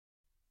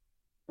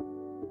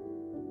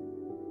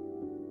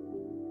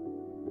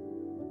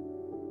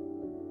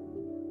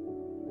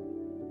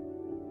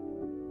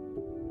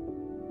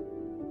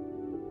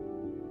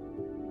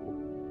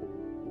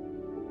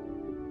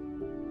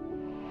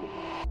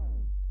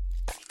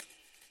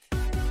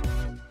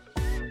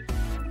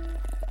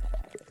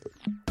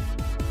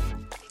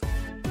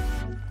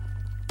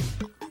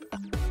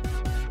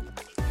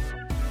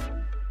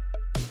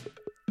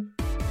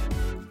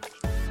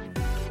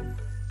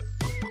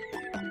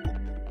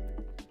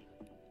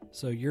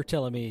So you're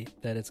telling me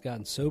that it's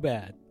gotten so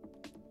bad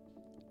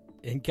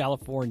in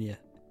California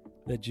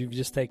that you've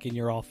just taken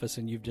your office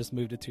and you've just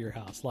moved it to your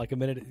house? Like a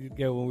minute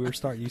ago when we were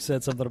starting, you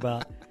said something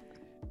about,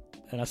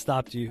 and I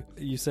stopped you.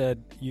 You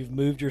said you've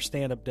moved your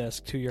stand-up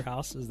desk to your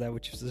house. Is that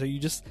what you said? So you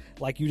just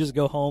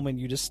go home and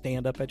you just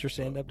stand up at your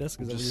stand-up desk?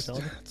 Is that what you're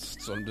telling me?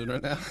 That's what I'm doing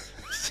right now.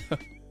 So,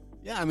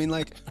 yeah, I mean,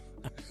 like,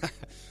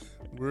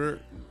 we're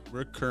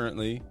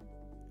currently...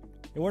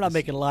 And we're not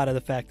making a lot of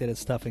the fact that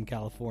it's tough in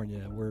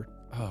California. We're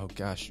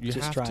you just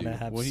have trying to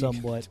have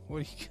somewhat... What are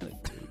you going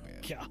to do,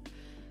 man? Yeah.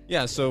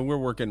 Yeah, so we're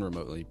working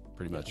remotely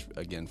pretty much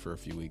again for a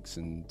few weeks,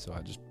 and so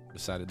I just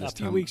decided this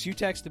time... A few weeks. You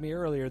texted me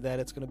earlier that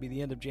it's going to be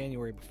the end of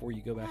January before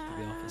you go back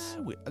to the office.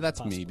 That's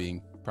possibly me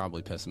being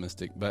probably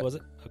pessimistic, but was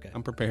it? Okay.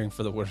 I'm preparing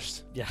for the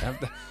worst. Yeah.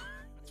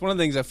 It's one of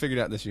the things I figured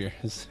out this year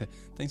is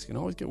things can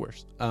always get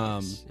worse.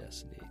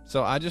 Yes, indeed.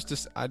 So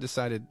I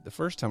decided the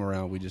first time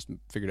around we just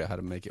figured out how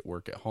to make it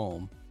work at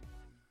home.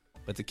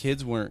 But the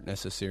kids weren't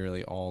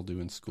necessarily all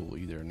doing school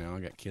either. Now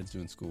I got kids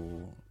doing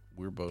school.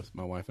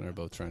 My wife and I are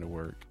both trying to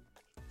work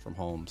from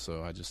home.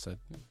 So I just said,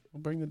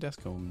 we'll bring the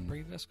desk home.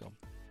 Bring the desk home.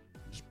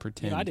 Just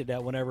pretend. I did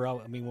that whenever,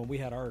 when we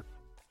had our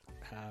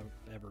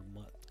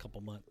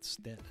couple months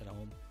stint at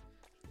home.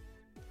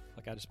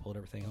 Like I just pulled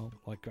everything home.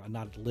 Like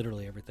not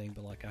literally everything,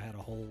 but like I had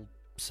a whole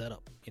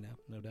setup,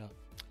 no doubt.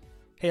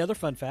 Hey, other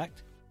fun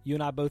fact. You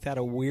and I both had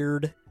a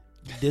weird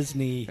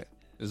Disney...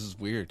 This is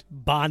weird.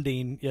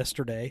 Bonding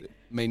yesterday. It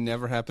may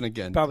never happen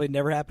again. Probably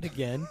never happen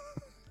again.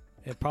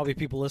 And probably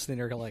people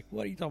listening are like,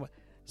 what are you talking about?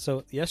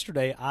 So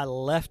yesterday I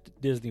left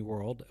Disney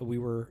World. We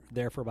were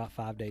there for about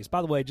 5 days.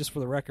 By the way, just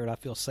for the record, I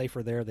feel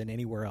safer there than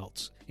anywhere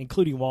else,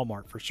 including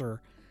Walmart for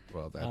sure.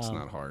 Well, that's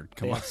not hard.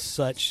 Come they on. have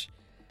such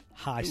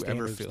high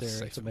standards there.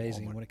 Safe it's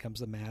amazing when it comes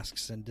to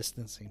masks and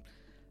distancing.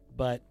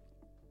 But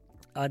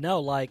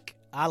no, like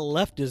I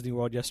left Disney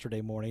World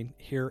yesterday morning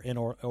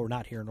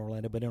not here in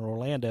Orlando, but in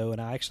Orlando,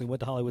 and I actually went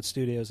to Hollywood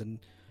Studios and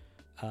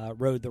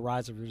rode the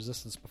Rise of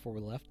Resistance before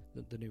we left,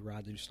 the new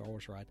ride, the new Star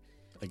Wars ride.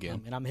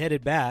 Again. And I'm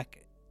headed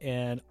back,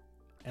 and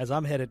as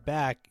I'm headed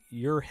back,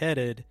 you're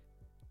headed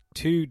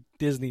to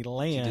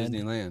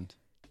Disneyland.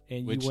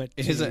 And which you went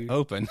to... isn't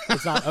open.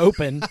 It's not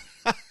open,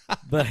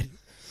 but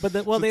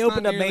they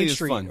opened up Main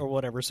Street fun. or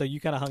whatever, so you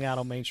kind of hung out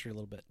on Main Street a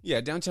little bit.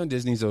 Yeah, downtown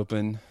Disney's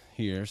open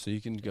here, so you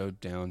can go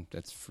down.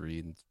 That's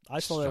free. I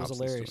just thought that was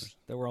hilarious.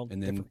 They were on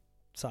different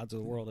sides of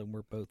the world, and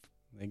we're both.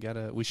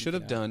 We should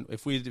have done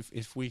if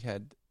we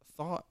had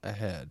thought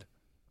ahead.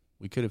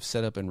 We could have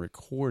set up and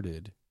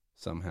recorded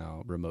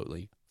somehow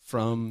remotely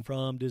from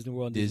Disney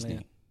World, and Disney.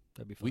 Disneyland.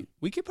 That'd be fun.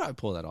 We could probably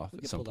pull that off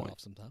at some point. That off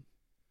sometime.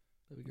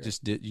 That'd be great.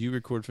 Just you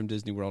record from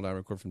Disney World, I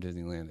record from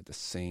Disneyland at the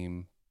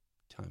same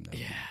time. That'd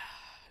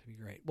be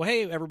great. Well,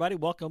 hey everybody,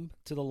 welcome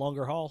to the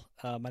Longer Haul.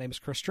 My name is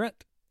Chris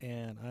Trent,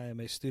 and I am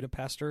a student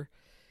pastor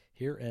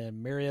here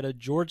in Marietta,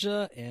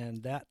 Georgia,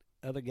 and that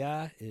other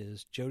guy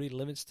is Jody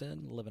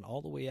Livingston, living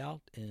all the way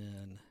out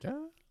in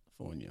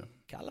California.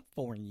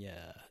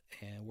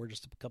 And we're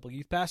just a couple of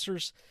youth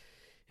pastors.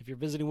 If you're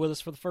visiting with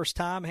us for the first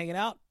time, hanging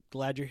out,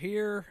 glad you're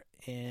here,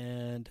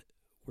 and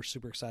we're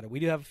super excited. We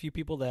do have a few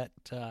people that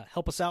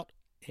help us out,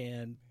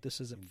 and this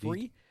isn't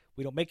free.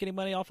 We don't make any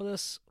money off of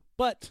this,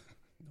 but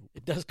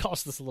it does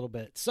cost us a little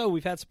bit. So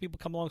we've had some people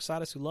come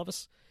alongside us who love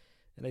us,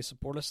 and they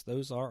support us.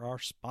 Those are our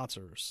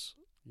sponsors.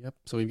 Yep.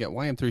 So we've got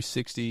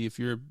YM360. If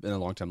you've been a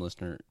long-time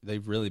listener,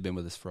 they've really been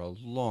with us for a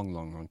long,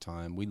 long, long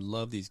time. We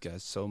love these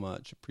guys so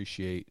much.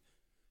 Appreciate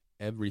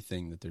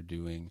everything that they're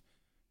doing.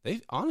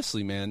 They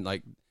honestly, man,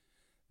 like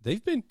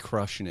they've been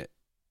crushing it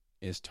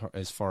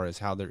as far as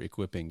how they're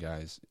equipping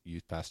guys,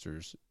 youth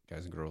pastors,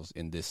 guys and girls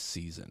in this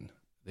season.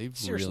 They've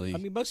Seriously, I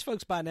mean, most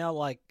folks by now,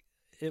 like,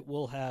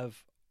 it'll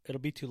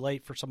be too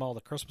late for all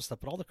the Christmas stuff,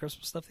 but all the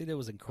Christmas stuff they did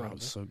was incredible. Oh,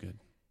 it was so good.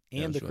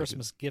 And the really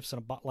Christmas gifts,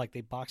 and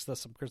they boxed us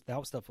some Christmas.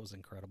 That stuff was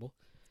incredible.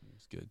 It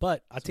was good.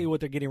 But I tell you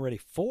what they're getting ready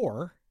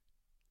for,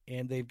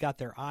 and they've got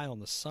their eye on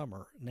the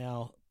summer.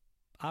 Now,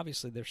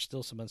 obviously, there's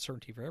still some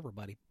uncertainty for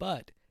everybody,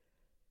 but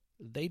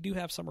they do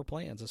have summer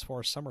plans as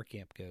far as summer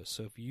camp goes.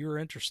 So if you're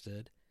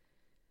interested,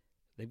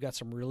 they've got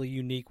some really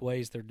unique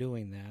ways they're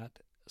doing that.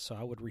 So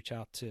I would reach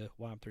out to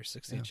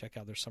YM360 and check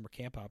out their summer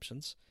camp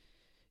options.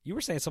 You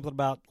were saying something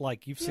about,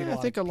 like, you've seen a lot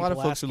I think a lot of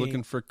folks are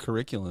looking for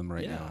curriculum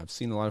right Yeah. now. I've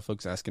seen a lot of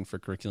folks asking for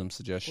curriculum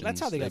suggestions. Well,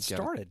 that's how they got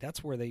started.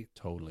 That's where they...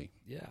 Totally.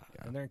 Yeah.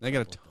 And And they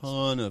got a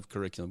ton of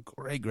curriculum.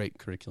 Great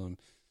curriculum.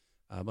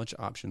 A bunch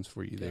of options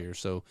for you there.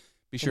 So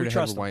be sure to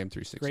have a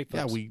YM360. Great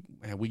yeah, folks. we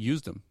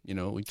use them.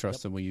 We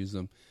trust them. We use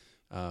them.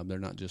 They're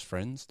not just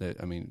friends. They're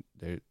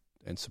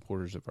and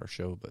supporters of our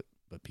show, but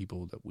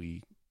people that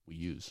we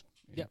use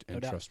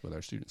and trust with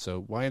our students.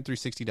 So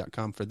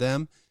YM360.com for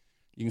them.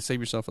 You can save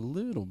yourself a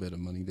little bit of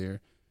money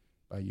there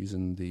by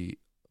using the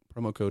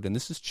promo code. And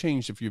this has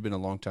changed if you've been a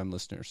long-time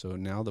listener. So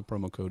now the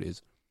promo code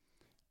is,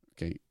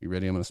 okay, you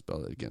ready? I'm going to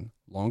spell it again.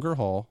 Longer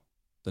Haul,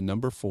 the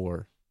number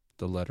 4,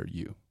 the letter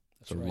U.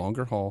 That's so right.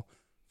 Longer Haul,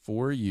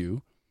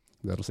 4U.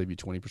 That'll save you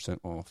 20%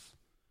 off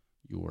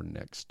your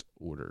next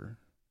order.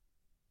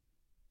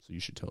 So you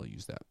should totally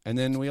use that. And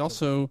then we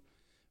also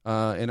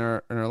In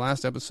our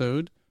last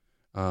episode,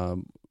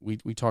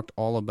 we talked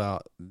all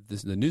about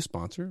this. The new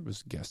sponsor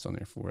was a guest on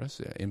there for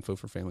us,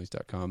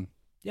 infoforfamilies.com.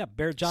 Yeah,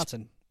 Barrett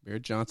Johnson.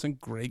 Barrett Johnson,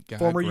 great guy,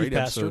 former great youth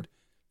episode. pastor.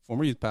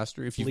 Former youth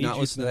pastor. If you've Leeds not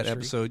Youth listened to that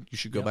Ministry. episode, you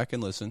should go back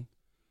and listen.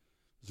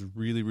 It was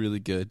really, really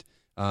good.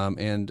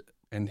 And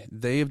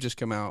they have just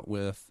come out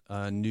with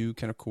a new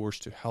kind of course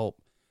to help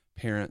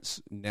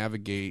parents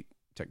navigate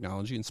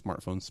technology and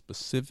smartphones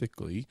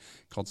specifically,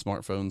 called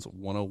Smartphones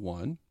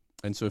 101.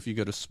 And so if you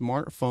go to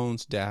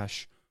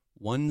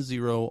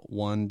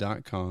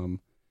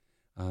smartphones-101.com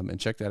and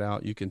check that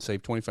out, you can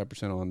save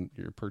 25% on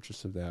your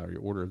purchase of that or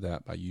your order of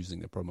that by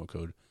using the promo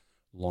code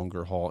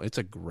Longer Haul. It's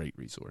a great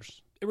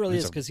resource. It really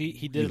is, because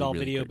he did it all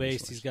really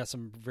video-based. He's got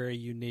some very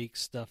unique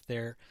stuff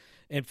there.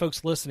 And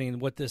folks listening,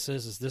 what this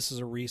is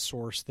a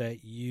resource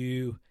that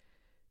you,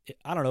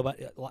 I don't know about,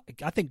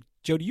 I think,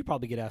 Jody, you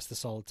probably get asked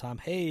this all the time.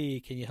 Hey,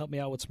 can you help me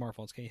out with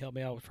smartphones? Can you help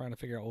me out with trying to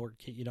figure out, or,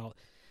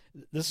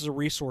 this is a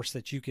resource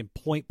that you can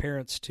point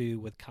parents to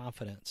with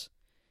confidence.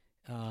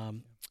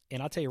 And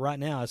I'll tell you right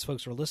now, as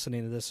folks are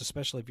listening to this,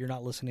 especially if you're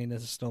not listening to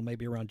this still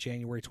maybe around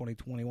January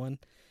 2021,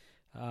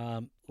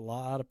 a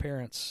lot of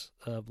parents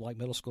of like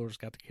middle schoolers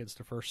got their kids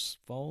their first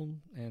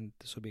phone, and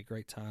this would be a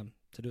great time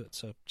to do it.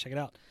 So check it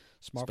out.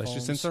 Smartphones,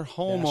 especially since they're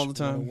home all the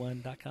time.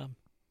 101.com.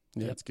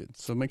 Yeah, that's good.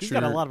 So make He's sure.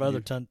 got a lot of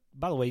other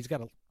by the way, he's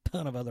got a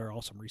ton of other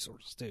awesome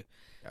resources too.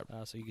 Yep.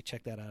 So you can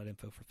check that out at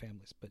Info for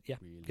Families. But yeah,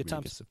 really, good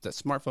times. Good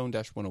that's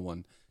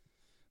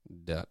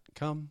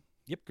smartphone-101.com.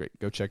 Yep. Great.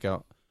 Go check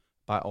out,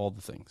 buy all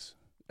the things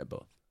at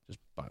both. Just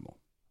buy them all.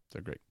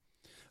 They're great.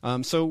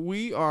 So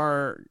we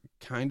are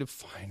kind of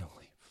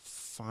finally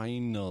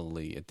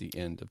at the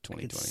end of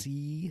 2020. I can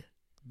see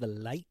the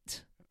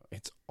light.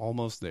 It's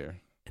almost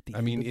there. At the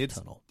end of the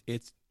tunnel.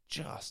 It's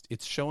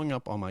showing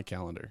up on my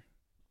calendar,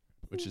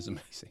 which is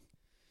amazing.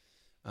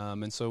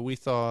 And so we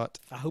thought,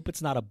 I hope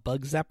it's not a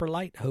bug zapper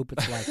light. I hope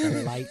it's like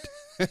a light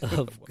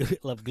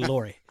of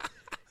glory.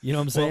 You know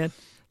what I'm saying?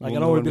 I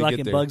don't want to be like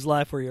in Bug's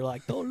Life where you're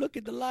like, don't look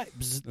at the light.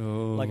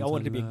 Oh, I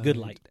want it to be a good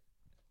light.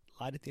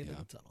 Light at the end of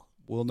the tunnel.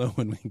 We'll know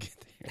when we get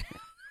there.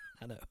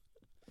 I know.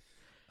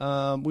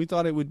 We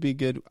thought it would be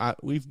good.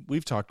 We've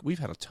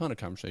had a ton of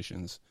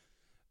conversations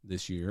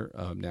this year,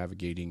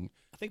 navigating.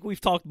 I think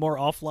we've talked more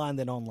offline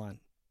than online.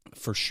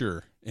 For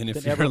sure. And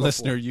if you're a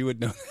listener, you would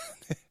know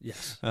that.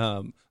 Yes.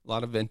 A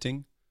lot of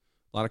venting,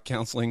 a lot of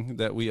counseling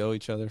that we owe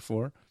each other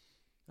for.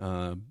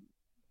 But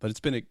it's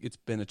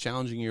been a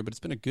challenging year, but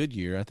it's been a good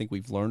year. I think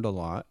we've learned a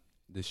lot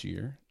this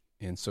year.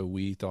 And so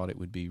we thought it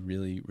would be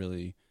really,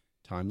 really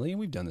timely. And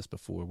we've done this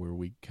before where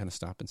we kind of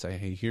stop and say,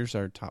 hey, here's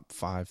our top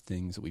 5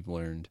 things that we've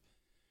learned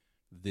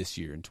this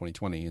year in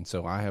 2020. And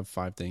so I have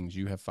 5 things.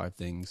 You have 5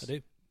 things. I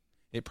do.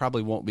 It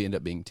probably won't end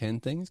up being 10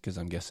 things because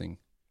I'm guessing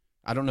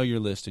I don't know your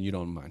list and you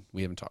don't mine.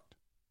 We haven't talked.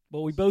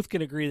 Well, we both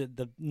can agree that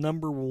the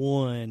number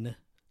one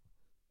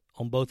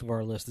on both of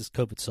our lists is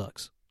COVID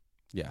sucks.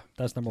 Yeah.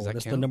 That's number one.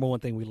 That's the number one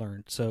thing we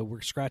learned. So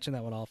we're scratching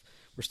that one off.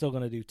 We're still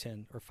going to do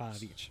 10 or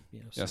 5 each.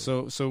 Yeah,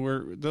 so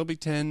there'll be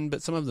 10,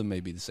 but some of them may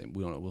be the same.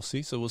 We don't know. We'll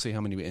see. So we'll see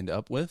how many we end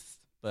up with.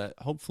 But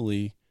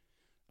hopefully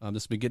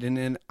this will be good.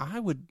 And I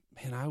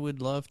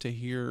would love to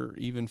hear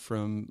even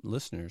from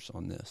listeners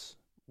on this,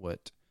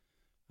 what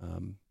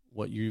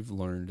you've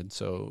learned. And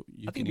so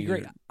I think it'd be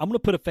great. I'm going to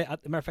put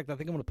matter of fact, I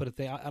think I'm going to put a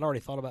thing. I'd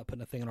already thought about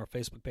putting a thing on our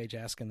Facebook page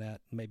asking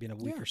that maybe in a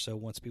week or so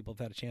once people have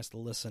had a chance to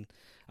listen.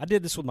 I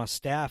did this with my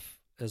staff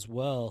as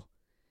well,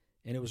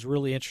 and it was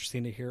really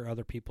interesting to hear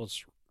other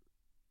people's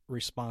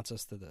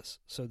responses to this.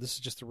 So this is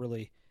just a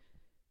really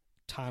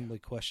timely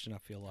question, I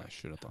feel like. I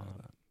should have thought of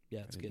that.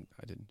 Yeah, it's good.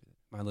 I didn't do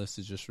that. My list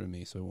is just for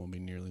me, so it won't be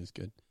nearly as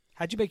good.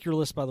 How'd you make your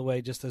list, by the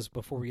way, just as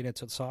before we get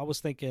into it? So I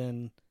was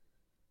thinking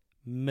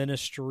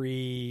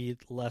ministry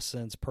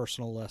lessons,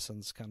 personal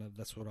lessons, kind of.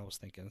 That's what I was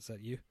thinking. Is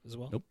that you as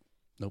well? Nope.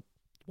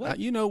 What?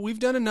 We've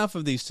done enough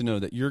of these to know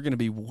that you're going to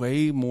be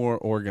way more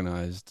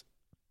organized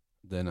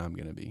than I'm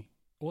going to be.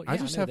 Well, yeah, I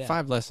just have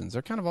 5 lessons.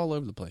 They're kind of all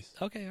over the place.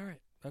 Okay, all right.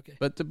 Okay.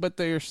 But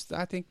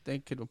I think they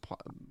could apply.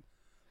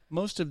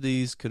 Most of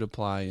these could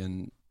apply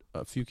in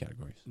a few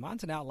categories.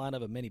 Mine's an outline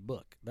of a mini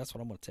book. That's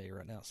what I'm going to tell you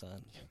right now,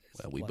 son.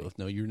 Well, we both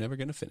know you're never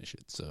going to finish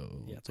it,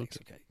 so yeah, it's okay.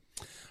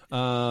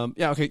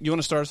 Okay. You want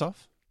to start us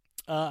off?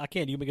 I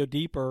can. You want me to go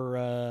deep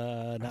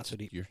or not so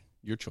deep?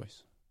 Your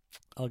choice.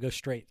 I'll go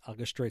straight. I'll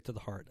go straight to the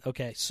heart.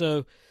 Okay,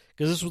 so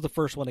because this was the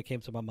first one that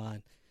came to my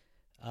mind.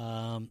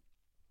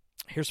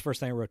 Here's the first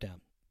thing I wrote down.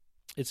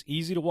 It's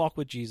easy to walk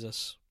with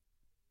Jesus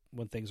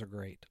when things are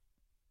great.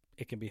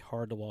 It can be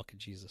hard to walk with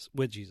Jesus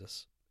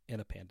in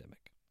a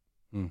pandemic.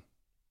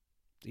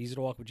 It's easy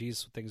to walk with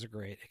Jesus when things are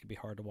great. It can be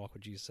hard to walk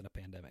with Jesus in a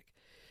pandemic.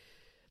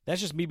 That's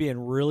just me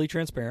being really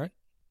transparent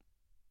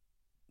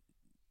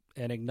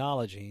and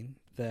acknowledging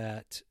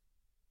that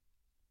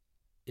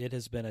it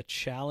has been a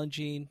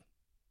challenging,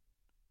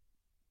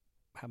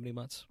 how many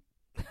months?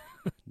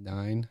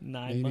 9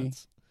 maybe?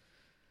 months.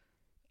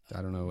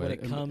 I don't know. When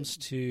it comes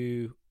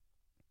to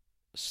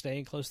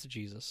staying close to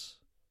Jesus,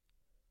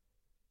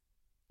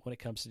 when it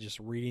comes to just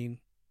reading,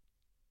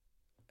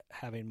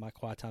 having my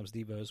quiet times,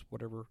 devos,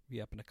 whatever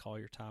you happen to call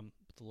your time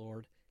with the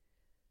Lord.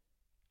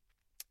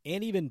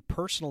 And even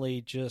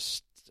personally,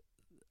 just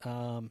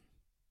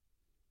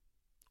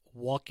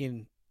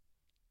walking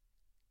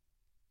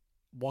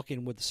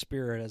with the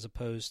Spirit as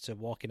opposed to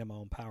walking in my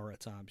own power at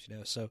times,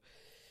 So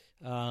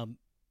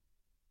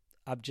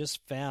I've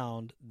just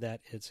found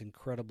that it's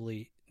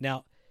incredibly...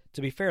 Now,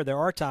 to be fair, there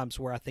are times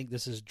where I think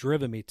this has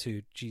driven me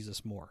to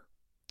Jesus more.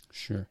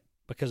 Sure.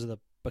 Because of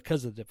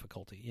the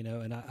difficulty,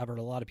 and I've heard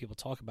a lot of people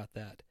talk about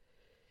that.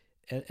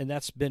 And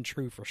that's been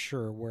true for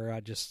sure, where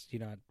I just,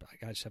 I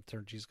just have to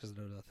turn to Jesus because I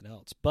know nothing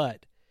else.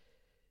 But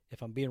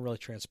if I'm being really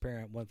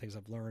transparent, one of the things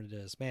I've learned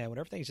is, man, when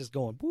everything's just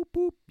going boop,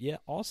 boop, yeah,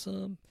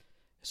 awesome,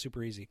 it's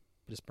super easy,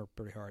 but it's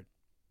pretty hard.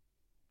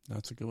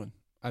 That's a good one.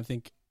 I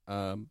think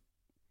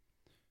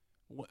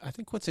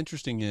what's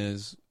interesting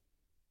is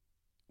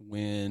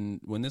when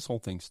this whole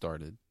thing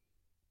started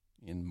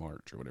in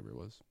March or whatever it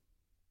was,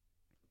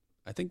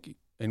 I think,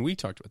 and we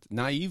talked about it,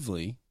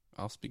 naively,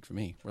 I'll speak for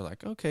me. We're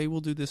like, okay,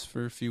 we'll do this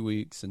for a few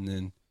weeks and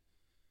then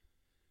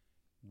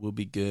we'll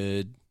be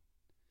good.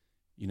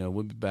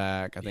 We'll be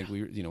back. I think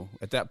we were,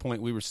 at that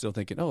point we were still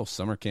thinking, oh,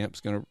 summer camp's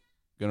gonna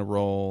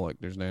roll. Like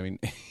there's no,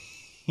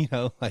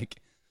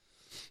 like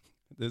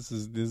this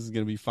is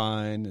gonna be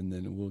fine, and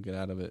then we'll get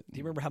out of it. Do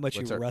you remember how much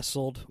you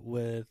wrestled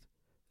with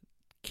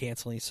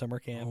canceling summer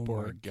camp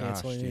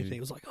canceling anything?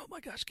 It was like, oh my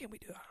gosh, can we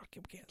do it?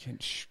 Can we cancel?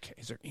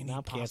 Is there any now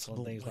I'm possible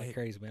canceling things way? Like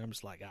crazy, man. I'm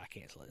just like, I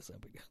cancel it.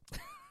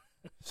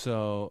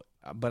 So,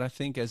 but I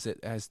think as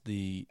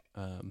the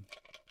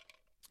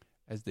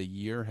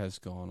year has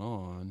gone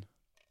on,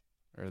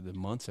 or the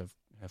months have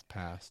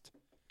passed,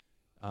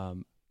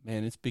 man,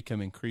 it's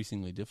become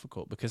increasingly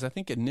difficult because I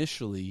think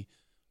initially,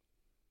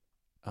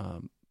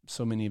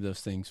 so many of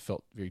those things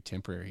felt very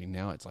temporary. And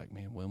now it's like,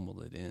 man, when will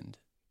it end?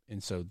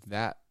 And so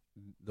that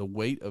the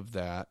weight of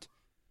that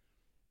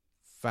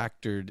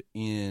factored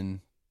in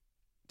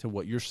to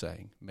what you're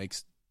saying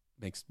makes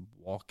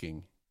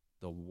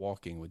the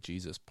walking with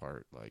Jesus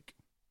part, like,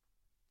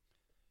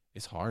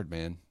 it's hard,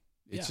 man.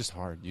 It's just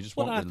hard. You just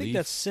want relief. I think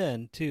that's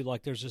sin too.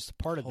 Like there's just a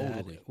part of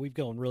that. We've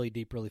gone really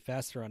deep, really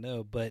fast here, I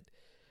know, but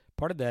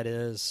part of that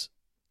is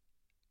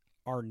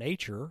our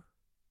nature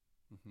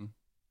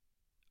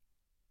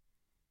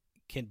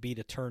can be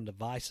to turn to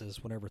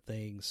vices whenever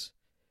things,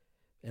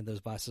 and those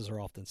vices are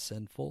often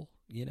sinful,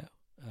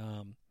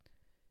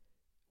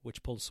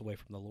 which pulls us away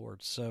from the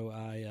Lord. So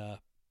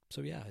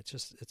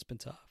it's been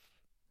tough.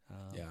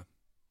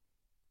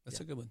 That's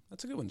a good one.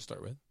 That's a good one to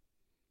start with.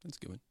 That's a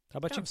good one. How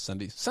about you?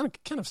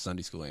 Kind of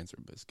Sunday school answer,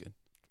 but it's good.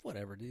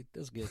 Whatever, dude.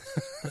 That's good.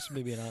 That's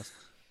me being honest.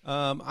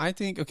 I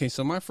think, okay,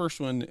 so my first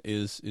one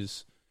is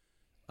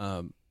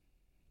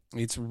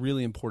it's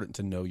really important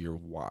to know your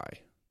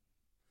why.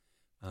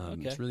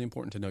 It's really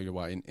important to know your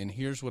why. And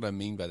here's what I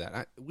mean by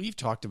that. We've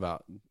talked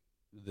about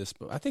this,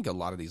 but I think a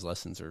lot of these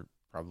lessons are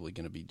probably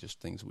going to be just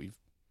things we've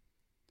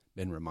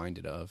been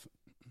reminded of.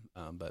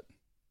 But,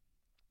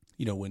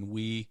 when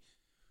we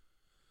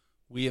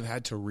have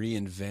had to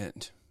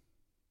reinvent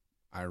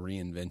our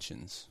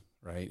reinventions,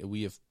 right?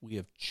 We have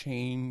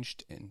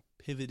changed and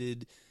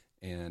pivoted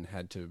and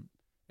had to,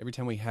 every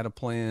time we had a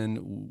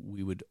plan,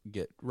 we would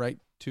get right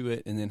to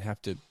it and then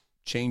have to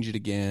change it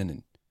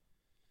again.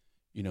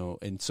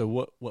 And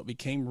so what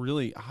became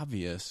really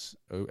obvious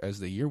as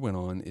the year went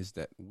on is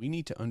that we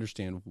need to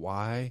understand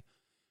why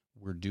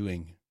we're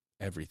doing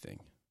everything.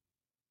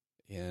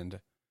 And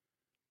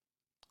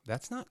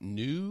that's not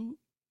new.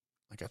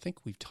 Like, I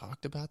think we've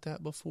talked about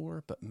that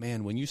before, but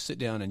man, when you sit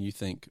down and you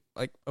think,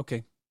 like,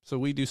 okay, so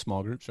we do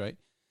small groups, right?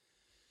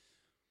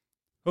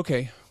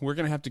 Okay, we're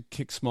going to have to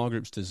kick small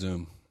groups to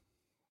Zoom.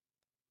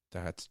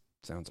 That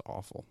sounds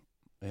awful.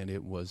 And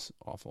it was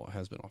awful. It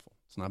has been awful.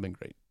 It's not been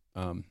great.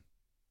 And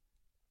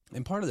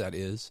part of that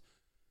is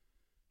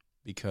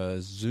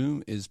because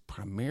Zoom is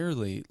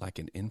primarily like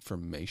an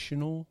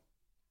informational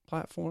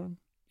platform.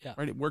 Yeah.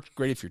 Right? It works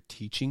great if you're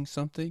teaching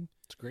something.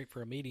 It's great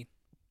for a meeting.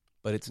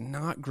 But it's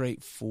not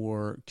great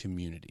for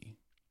community.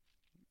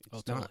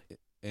 It's totally. not.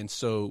 And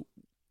so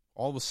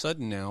all of a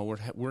sudden now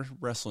we're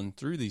wrestling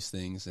through these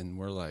things and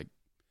we're like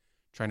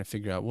trying to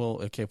figure out,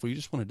 well, okay, if we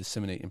just want to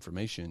disseminate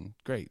information,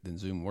 great, then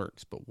Zoom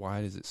works. But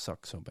why does it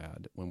suck so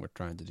bad when we're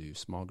trying to do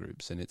small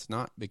groups? And it's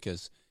not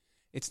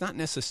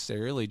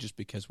necessarily just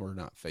because we're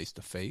not face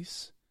to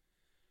face.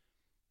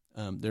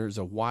 There's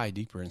a why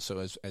deeper. And so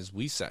as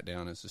we sat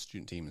down as a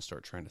student team and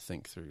start trying to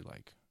think through,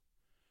 like,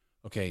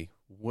 okay,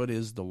 what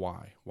is the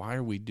why? Why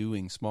are we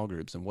doing small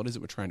groups and what is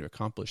it we're trying to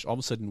accomplish? All of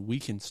a sudden we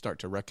can start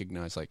to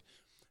recognize, like,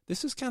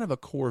 this is kind of a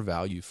core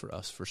value for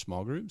us for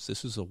small groups.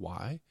 This is a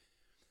why.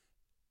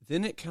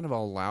 Then it kind of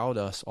allowed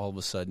us all of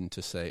a sudden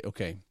to say,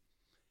 okay,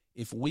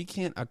 if we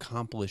can't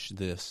accomplish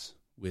this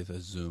with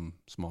a Zoom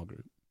small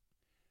group,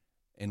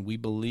 and we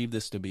believe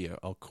this to be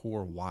a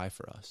core why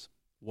for us,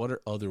 what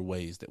are other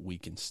ways that we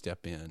can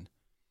step in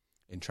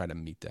and try to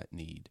meet that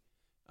need?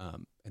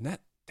 And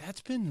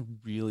that's been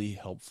really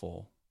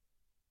helpful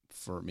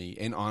for me.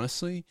 And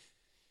honestly,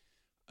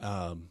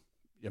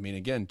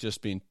 again,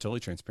 just being totally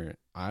transparent,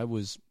 I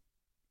was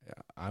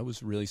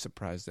really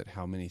surprised at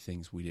how many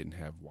things we didn't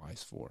have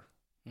whys for.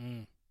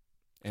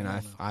 And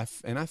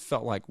I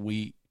felt like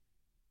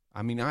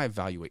I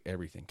evaluate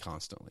everything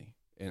constantly.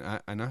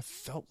 And I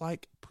felt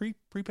like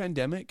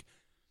pre-pandemic,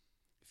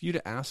 if you'd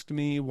have asked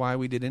me why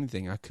we did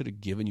anything, I could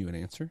have given you an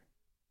answer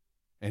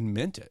and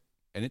meant it.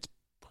 And it's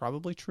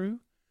probably true.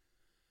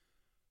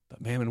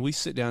 But man, when we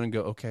sit down and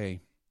go, okay,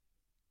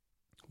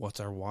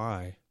 what's our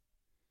why?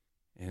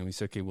 And we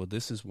say, okay, well,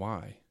 this is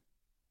why.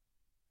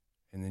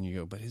 And then you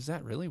go, but is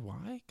that really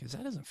why? Because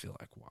that doesn't feel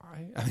like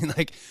why. I mean,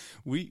 like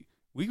we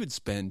would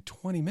spend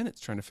 20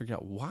 minutes trying to figure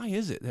out why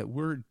is it that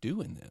we're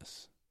doing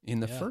this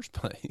in the first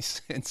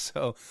place. And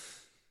so,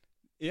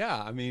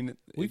 yeah, I mean,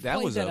 we've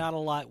played that out a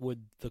lot with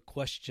the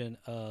question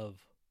of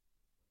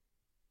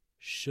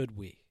should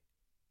we?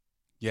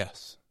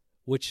 Yes.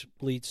 Which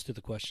leads to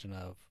the question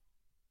of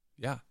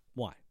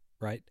why,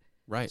 right?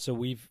 Right. So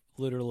we've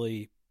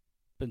literally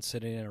been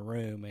sitting in a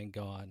room and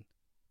gone,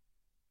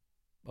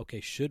 okay,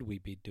 should we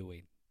be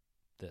doing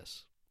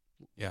this?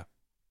 Yeah.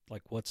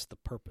 Like, what's the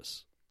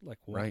purpose? Like,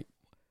 what, right.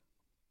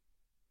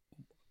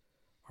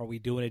 Are we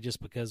doing it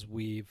just because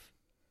we've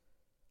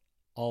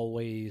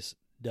always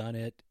done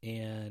it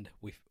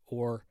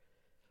or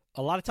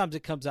a lot of times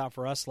it comes out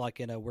for us like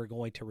we're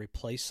going to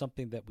replace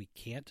something that we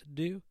can't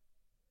do.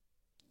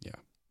 Yeah.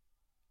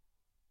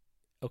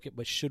 Okay,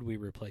 but should we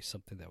replace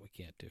something that we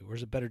can't do? Or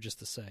is it better just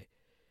to say?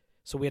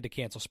 So we had to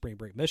cancel spring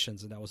break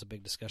missions, and that was a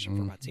big discussion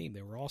for my team.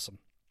 They were awesome.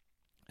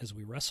 As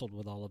we wrestled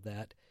with all of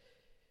that,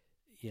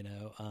 it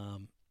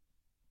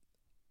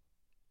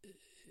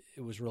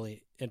was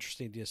really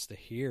interesting just to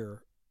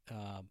hear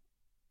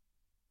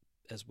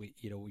as we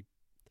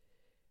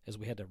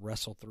had to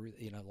wrestle through,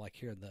 like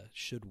hearing the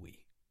should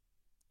we.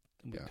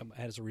 And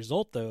as a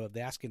result, though, of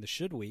asking the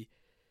should we,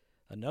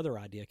 another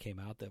idea came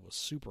out that was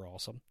super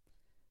awesome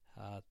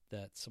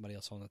that somebody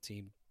else on the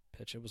team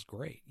pitched. It was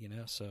great,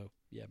 So,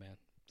 yeah, man,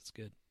 it's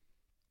good.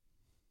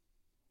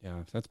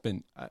 Yeah, that's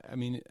been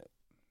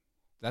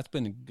that's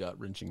been a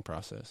gut-wrenching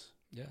process.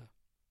 Yeah.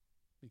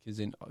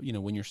 Because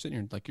when you're sitting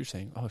here, like you're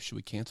saying, oh, should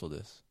we cancel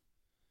this?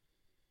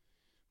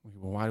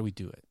 Well, why do we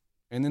do it?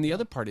 And then the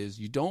other part is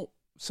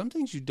some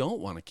things you don't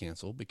want to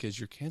cancel because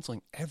you're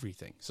canceling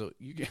everything. So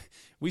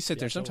we sit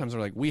there sometimes,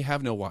 we're like, we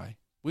have no why.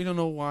 We don't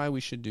know why we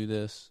should do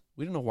this.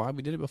 We don't know why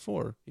we did it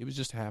before. It was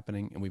just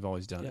happening, and we've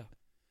always done it.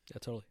 Yeah,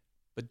 totally.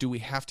 But do we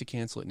have to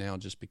cancel it now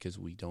just because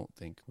we don't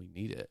think we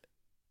need it?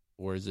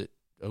 Or is it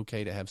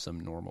okay to have some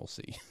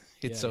normalcy?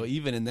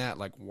 Even in that,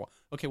 like,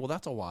 okay, well,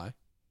 that's a why.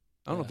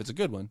 I don't know if it's a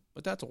good one,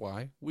 but that's a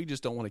why. We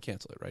just don't want to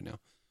cancel it right now.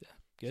 Yeah,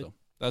 good. So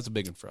that's a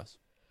big one for us.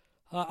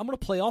 I'm going to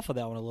play off of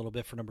that one a little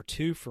bit for number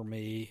 2 for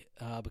me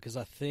because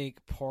I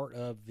think part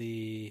of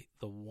the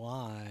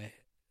why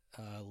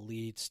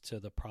leads to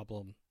the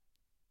problem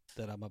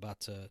that I'm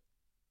about to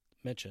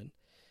mention,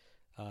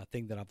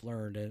 thing that I've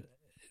learned, and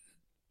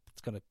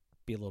it's going to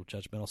be a little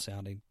judgmental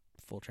sounding,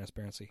 full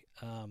transparency.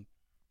 But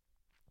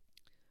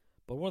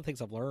one of the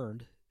things I've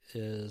learned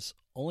is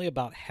only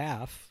about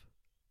half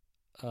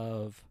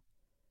of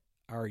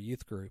our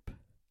youth group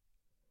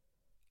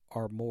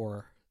are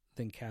more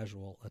than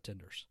casual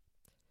attenders.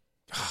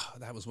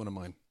 That was one of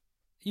mine.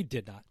 You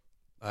did not.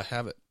 I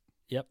have it.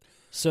 Yep.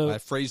 So I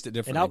phrased it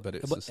differently, but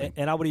it's the same.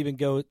 And I would even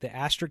go, the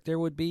asterisk there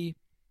would be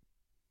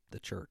the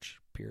church,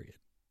 period.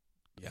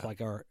 Yeah.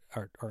 Like our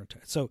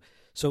so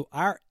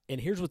and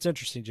here's what's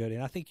interesting, Jody,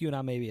 and I think you and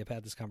I maybe have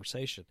had this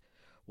conversation.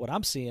 What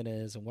I'm seeing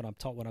is, and when I'm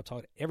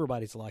talking,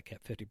 everybody's like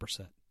at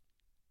 50%.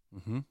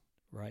 Mm-hmm.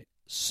 Right.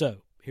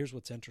 So here's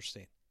what's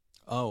interesting.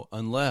 Oh,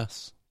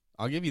 unless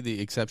I'll give you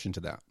the exception to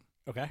that.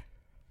 Okay.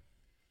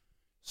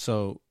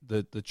 So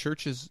the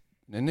churches,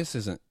 and this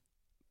isn't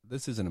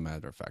a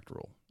matter of fact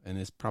rule, and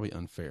it's probably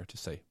unfair to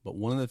say, but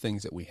one of the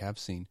things that we have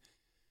seen,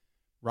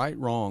 right,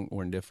 wrong,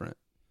 or indifferent,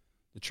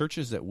 the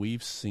churches that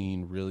we've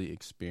seen really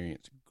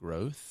experience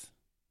growth,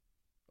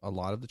 a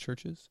lot of the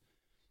churches,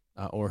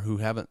 or who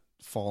haven't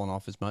fallen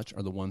off as much,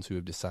 are the ones who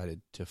have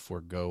decided to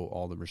forego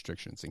all the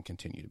restrictions and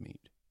continue to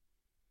meet.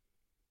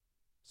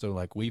 So,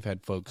 like, we've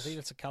had folks. I think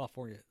it's a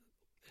California.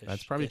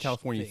 That's probably a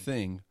California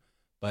thing,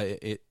 but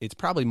it's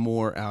probably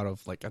more out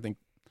of, like, I think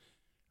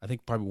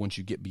probably once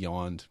you get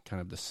beyond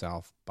kind of the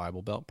South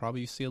Bible Belt,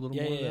 probably you see a little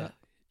more of that.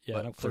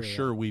 Yeah, but for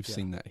sure we've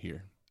seen that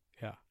here.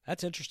 Yeah,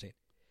 that's interesting.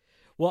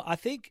 Well, I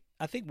think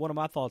one of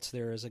my thoughts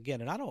there is,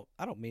 again, and I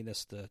don't mean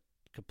this to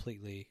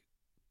completely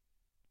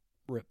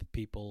rip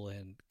people,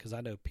 and because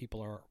I know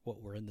people are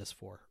what we're in this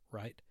for,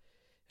 right?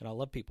 And I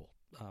love people.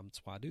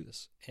 That's why I do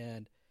this.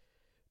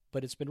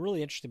 But it's been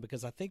really interesting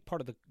because I think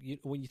part of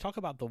when you talk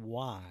about the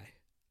why,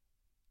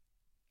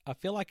 I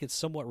feel like it's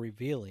somewhat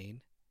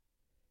revealing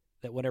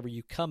that whenever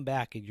you come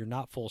back and you're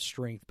not full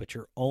strength, but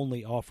you're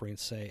only offering,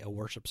 say, a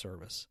worship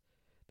service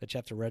that you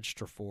have to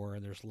register for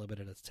and there's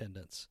limited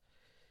attendance,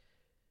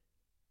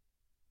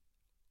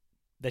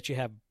 that you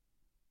have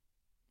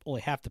only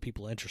half the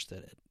people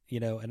interested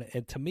in,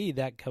 and to me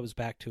that goes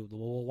back to,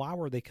 well, why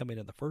were they coming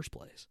in the first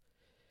place?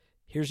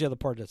 Here's the other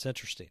part that's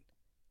interesting.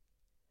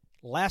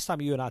 Last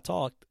time you and I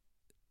talked,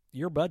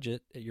 your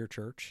budget at your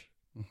church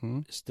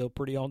is still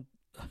pretty on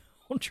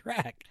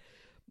track.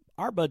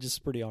 Our budget's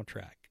pretty on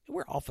track.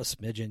 we're off a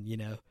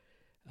smidgen,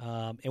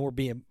 and we're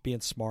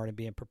being smart and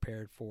being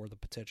prepared for the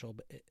potential.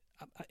 But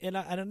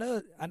I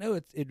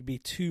know it'd be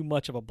too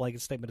much of a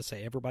blanket statement to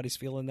say everybody's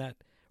feeling that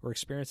or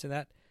experiencing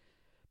that.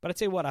 But I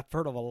tell you what, I've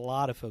heard of a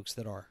lot of folks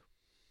that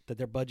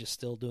their budget's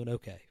still doing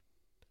okay,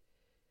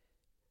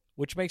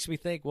 which makes me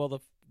think,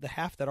 well, the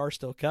half that are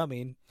still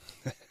coming,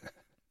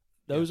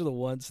 those are the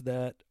ones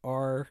that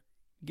are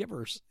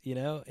givers,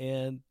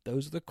 and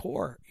those are the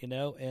core,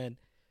 and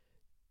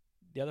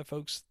the other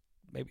folks,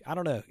 maybe, I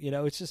don't know,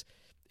 it's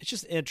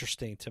just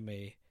interesting to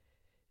me.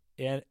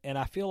 And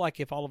I feel like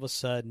if all of a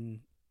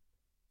sudden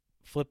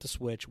flip the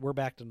switch, we're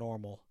back to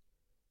normal,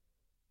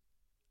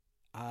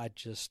 I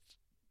just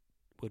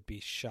would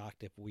be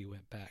shocked if we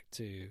went back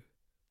to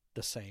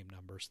the same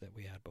numbers that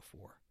we had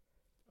before.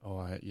 Oh,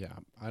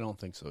 I don't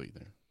think so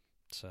either.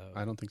 So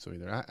I don't think so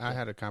either. I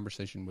had a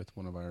conversation with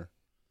one of our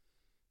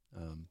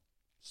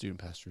student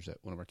pastors at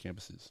one of our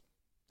campuses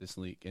this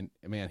week, and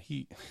man,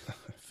 I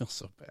feel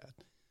so bad.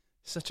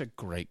 He's such a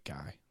great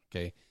guy,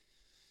 okay?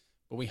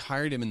 But we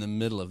hired him in the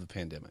middle of the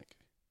pandemic.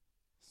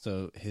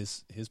 So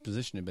his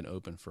position had been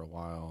open for a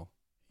while.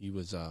 He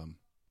was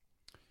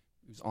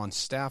on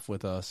staff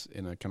with us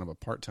in a kind of a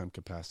part-time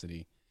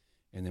capacity,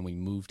 and then we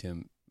moved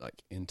him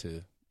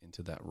into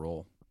that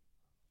role.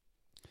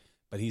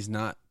 But he's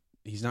not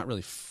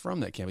really from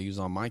that campus. He was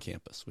on my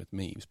campus with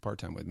me. He was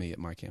part-time with me at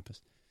my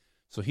campus.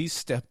 So he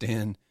stepped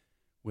in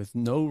with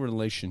no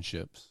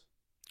relationships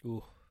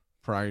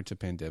prior to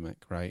pandemic,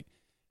 right?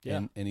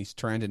 Yeah. And he's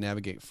trying to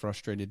navigate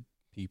frustrated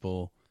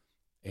people,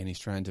 and he's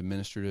trying to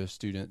minister to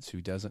students who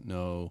doesn't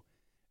know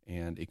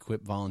and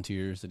equip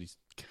volunteers that he's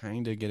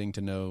kind of getting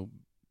to know,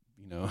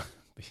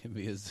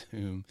 via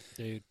Zoom.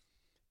 Dude.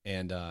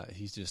 And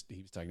he was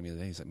talking to me the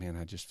other day. He's like, man,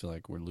 I just feel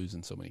like we're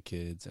losing so many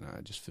kids, and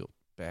I just feel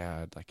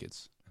bad. I'm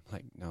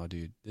like, no,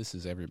 dude, this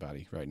is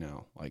everybody right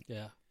now. Like,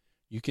 yeah.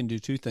 You can do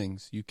two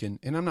things. You can,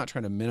 and I'm not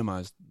trying to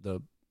minimize the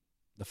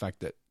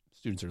fact that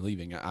students are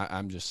leaving.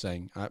 I'm just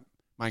saying,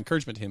 my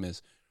encouragement to him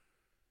is,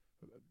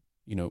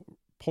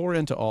 pour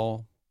into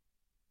all,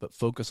 but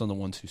focus on the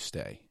ones who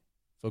stay.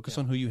 Focus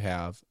on who you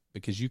have,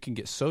 because you can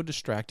get so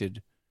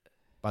distracted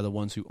by the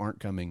ones who aren't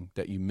coming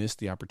that you miss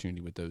the opportunity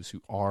with those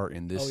who are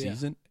in this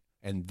season.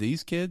 And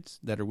these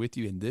kids that are with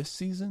you in this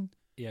season,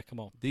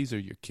 come on, these are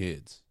your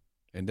kids,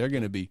 and they're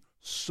going to be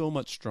so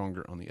much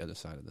stronger on the other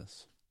side of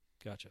this.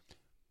 Gotcha.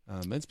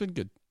 It's been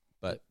good,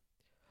 but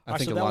I All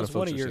think right, so a lot that was of folks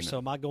one of are yours. seeing So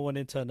am I going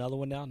into another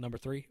one now, number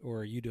 3, or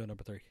are you doing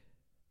number 3?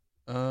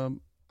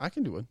 I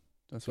can do one.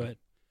 That's Go fine.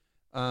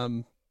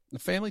 ahead. The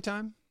family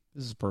time.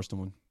 This is a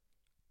personal one.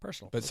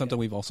 Personal, but something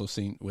we've also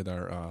seen with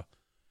our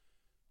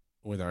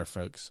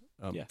folks.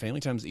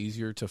 Family time is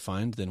easier to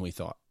find than we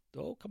thought.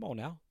 Oh, come on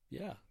now.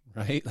 Yeah.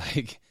 Right.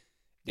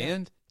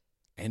 And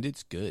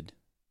it's good.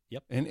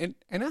 Yep. And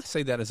I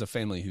say that as a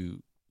family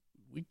who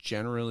we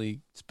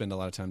generally spend a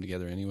lot of time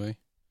together anyway,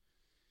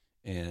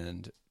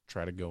 and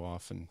try to go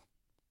off and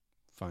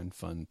find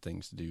fun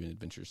things to do and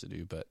adventures to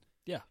do. But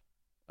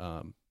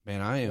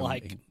man, I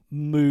am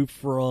move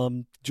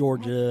from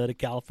Georgia to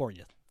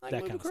California. I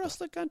move across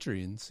the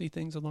country and see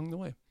things along the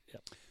way.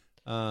 Yep.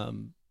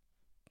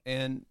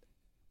 And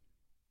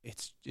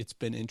it's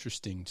been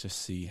interesting to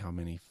see how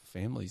many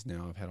families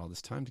now have had all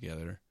this time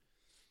together,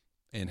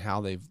 and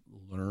how they've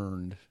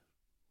learned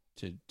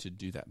to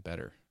do that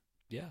better.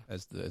 Yeah.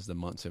 As the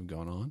months have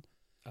gone on.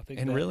 I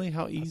think really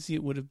how easy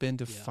it would have been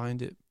to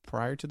find it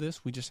prior to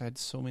this. We just had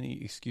so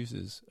many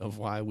excuses of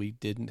why we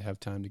didn't have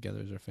time together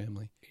as our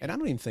family. And I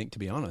don't even think, to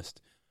be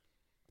honest,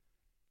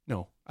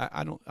 no,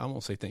 I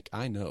won't say think,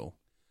 I know.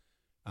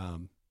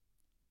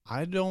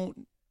 I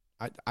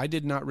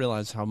did not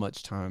realize how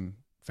much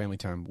family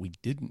time we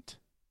didn't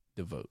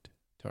devote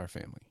to our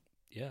family.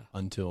 Yeah.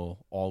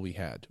 Until all we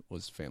had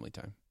was family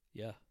time.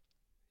 Yeah.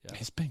 Yeah.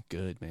 It's been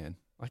good, man.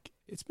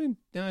 It's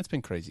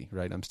been crazy,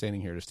 right? I'm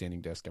standing here at a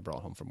standing desk I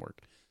brought home from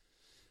work.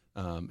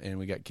 And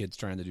we got kids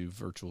trying to do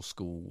virtual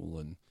school,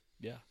 and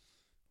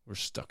we're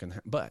stuck in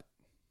that. But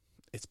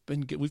it's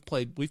been good.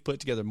 We've put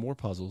together more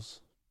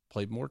puzzles,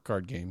 played more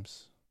card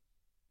games.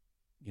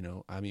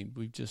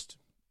 We've just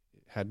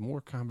had more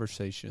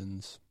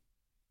conversations.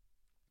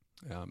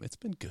 It's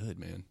been good,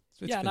 man.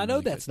 And I know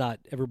really that's not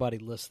everybody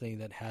listening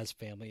that has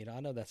family. I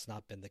know that's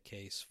not been the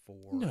case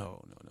for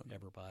no.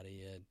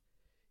 everybody. And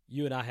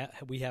you and I,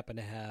 we happen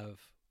to have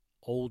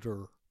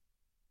older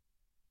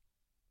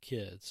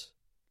kids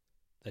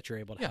that you're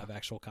able to have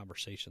actual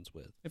conversations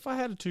with. If I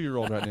had a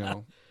 2-year-old right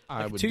now,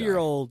 I would.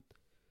 2-year-old,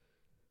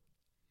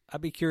 I'd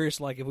be curious.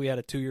 If we had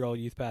a 2-year-old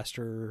youth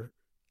pastor,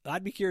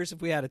 I'd be curious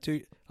if we had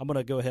I'm going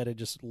to go ahead and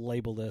just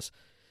label this,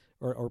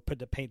 or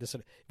paint this.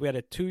 If we had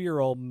a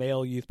 2-year-old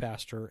male youth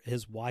pastor,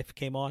 his wife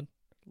came on,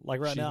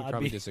 right now, I'd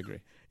probably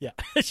disagree. Yeah.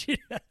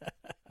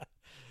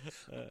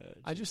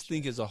 I just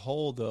think as a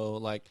whole,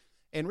 though,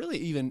 and really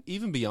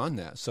even beyond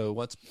that. So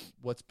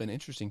what's been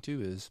interesting too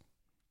is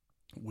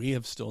we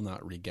have still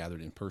not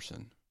regathered in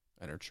person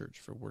at our church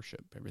for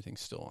worship.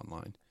 Everything's still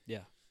online.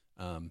 Yeah.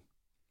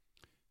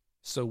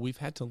 So we've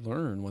had to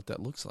learn what that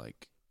looks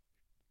like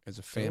as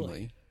a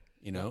family.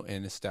 you know,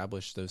 and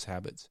establish those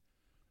habits.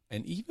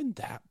 And even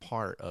that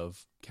part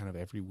of kind of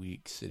every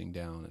week sitting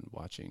down and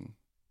watching,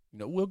 you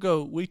know,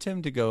 we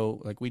tend to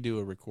go, like we do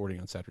a recording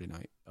on Saturday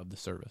night of the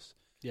service.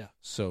 Yeah.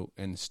 So,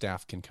 and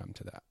staff can come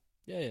to that.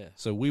 Yeah.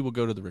 So we will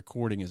go to the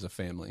recording as a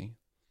family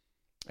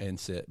and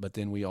sit, but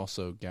then we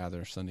also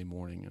gather Sunday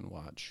morning and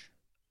watch.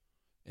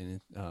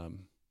 And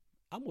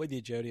I'm with you,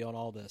 Jody, on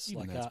all this.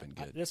 Even that's been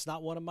good. It's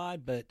not one of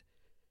mine, but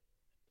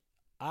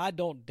I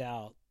don't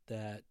doubt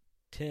that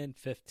 10,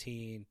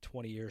 15,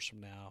 20 years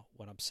from now,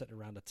 when I'm sitting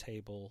around a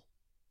table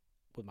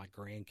with my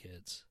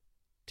grandkids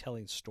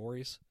telling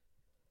stories,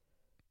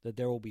 that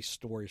there will be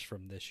stories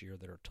from this year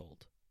that are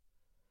told.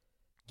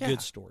 Yeah.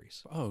 Good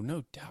stories. Oh,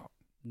 no doubt.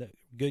 No,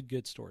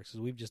 good stories, because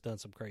we've just done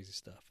some crazy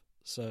stuff.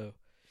 So,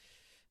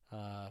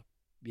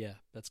 yeah,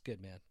 that's good,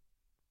 man.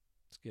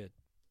 It's good.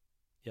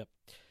 Yep.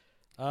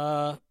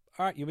 All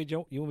right, you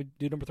want me to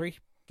do number 3?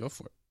 Go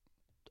for it.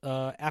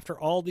 After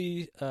all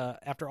these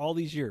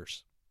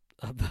years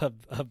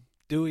of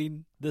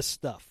doing this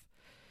stuff,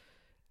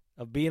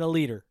 of being a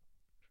leader,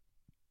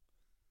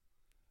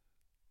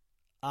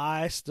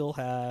 I still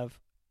have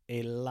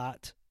a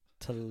lot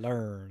to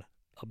learn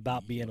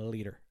about being a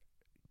leader.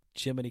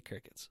 Jiminy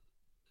crickets.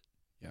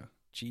 Yeah.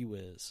 Gee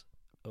whiz.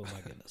 Oh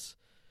my goodness.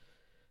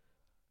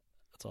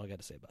 That's all I got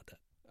to say about that.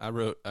 I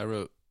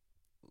wrote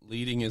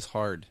leading is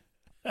hard.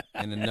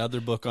 And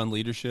another book on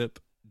leadership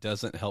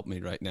doesn't help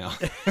me right now.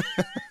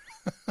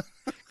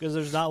 Because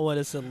there's not one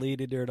that said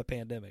leading during a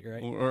pandemic,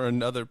 right? Or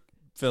another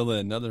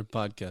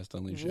podcast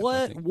on leadership.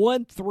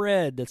 One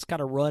thread that's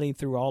kind of running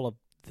through all of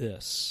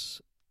this: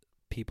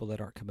 people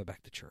that aren't coming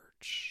back to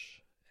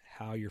church,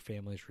 how your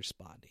family is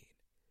responding,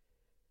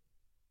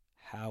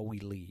 how we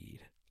lead.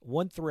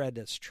 One thread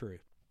that's true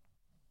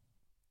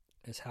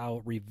is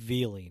how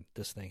revealing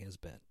this thing has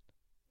been.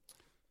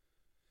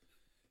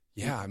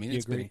 Yeah, I mean,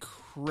 it's been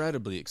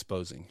incredibly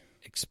exposing.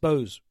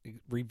 Expose,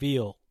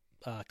 reveal,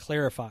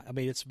 clarify. I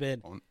mean, it's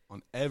been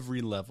on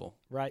every level.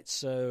 Right.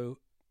 So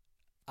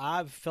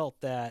I've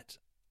felt that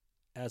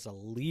as a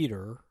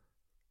leader,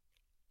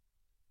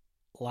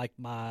 like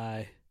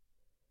I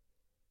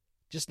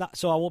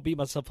won't beat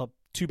myself up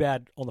too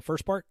bad on the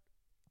first part.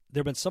 There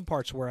have been some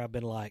parts where I've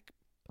been like,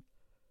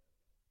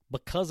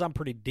 because I'm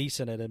pretty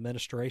decent at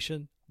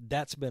administration,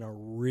 that's been a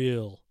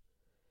real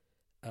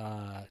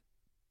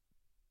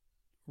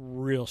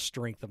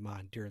strength of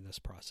mine during this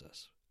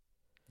process.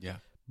 Yeah.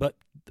 But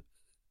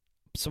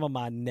some of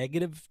my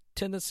negative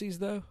tendencies,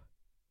 though,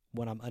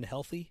 when I'm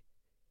unhealthy,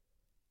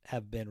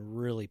 have been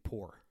really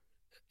poor,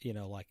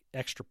 like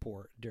extra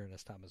poor during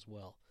this time as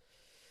well.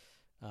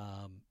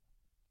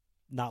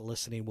 Not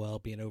listening well,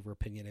 being over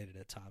opinionated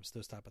at times,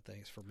 those type of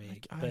things for me.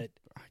 I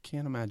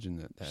can't imagine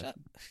that. Shut up.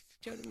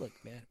 Jody, look,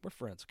 man, we're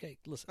friends. Okay,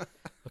 listen.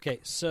 Okay,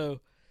 so,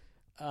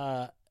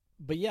 but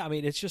yeah, I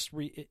mean, it's just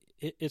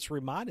it's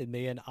reminded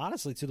me, and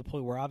honestly, to the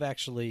point where I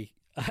actually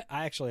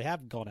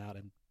have gone out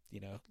and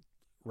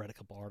read a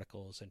couple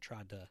articles and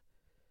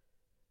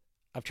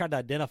I've tried to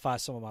identify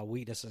some of my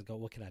weaknesses and go,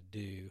 what can I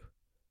do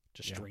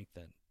to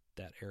strengthen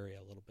that area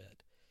a little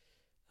bit?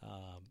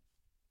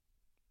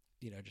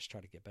 Just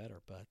try to get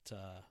better. But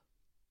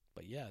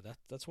yeah,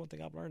 that's one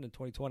thing I've learned in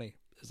 2020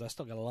 is I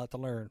still got a lot to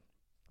learn.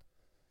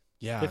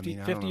 Yeah,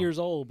 50 years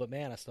old, but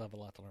man, I still have a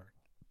lot to learn.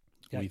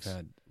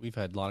 Yikes. We've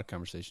had a lot of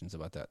conversations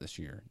about that this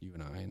year, you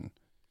and I, and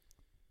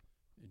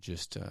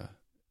just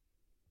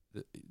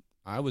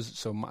I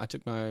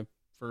took my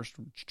first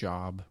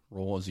job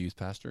role as a youth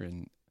pastor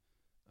in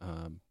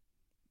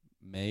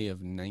May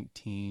of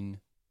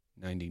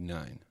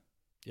 1999.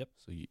 Yep.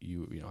 So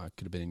you I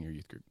could have been in your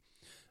youth group.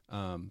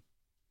 And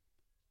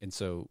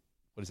so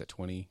what is that,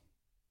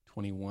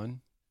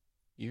 21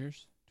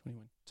 years?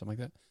 21, something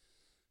like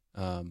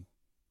that.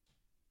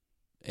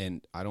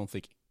 And I don't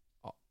think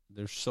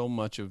there's so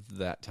much of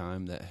that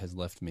time that has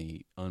left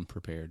me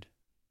unprepared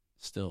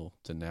still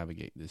to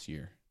navigate this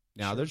year.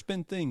 Now, There's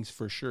been things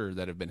for sure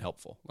that have been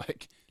helpful.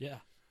 Like, yeah,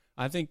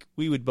 I think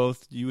you would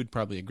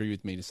probably agree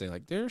with me to say,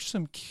 like, there's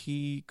some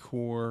key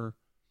core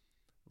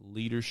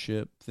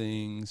leadership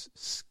things,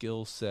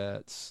 skill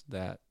sets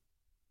that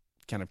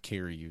kind of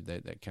carry you,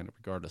 that kind of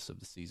regardless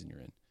of the season you're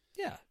in.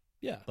 Yeah,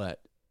 yeah.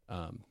 But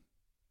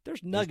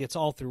there's nuggets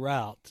all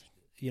throughout,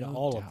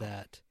 all doubt. of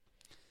that.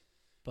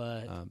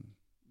 But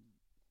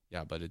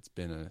but it's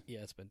been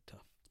it's been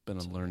tough. It's been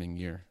a learning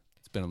year.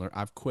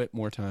 I've quit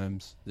more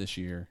times this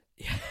year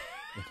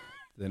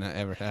than I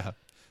ever have.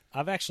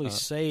 I've actually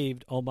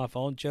saved on my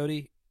phone,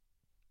 Jody.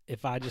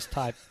 If I just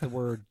type the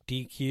word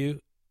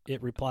DQ,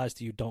 it replies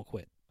to you, "Don't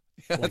quit."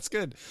 Yeah, that's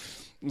good.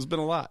 It's been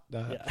a lot.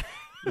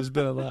 It's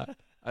been a lot.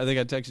 I think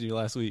I texted you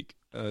last week.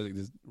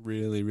 This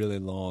really, really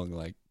long,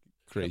 like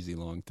crazy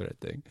long thread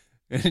thing,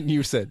 and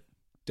you said,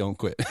 "Don't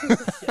quit."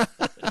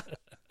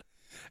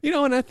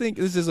 And I think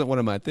this isn't one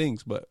of my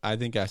things, but I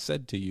think I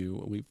said to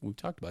you, we've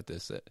talked about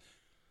this, that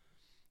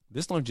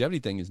this longevity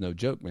thing is no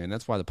joke, man.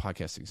 That's why the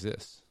podcast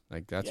exists.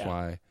 Like that's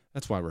why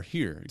we're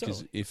here.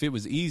 Because if it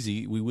was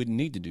easy, we wouldn't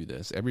need to do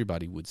this.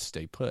 Everybody would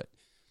stay put.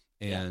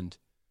 And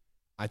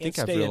I think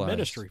I've realized in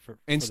ministry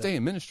stay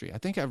in ministry. I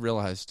think I've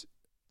realized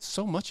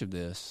so much of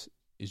this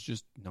is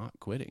just not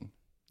quitting.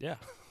 Yeah.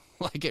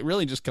 Like, it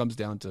really just comes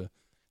down to,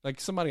 like,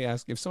 if somebody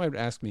would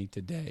ask me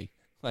today,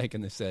 like,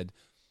 and they said,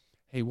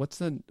 hey, what's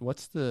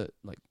the,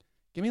 like,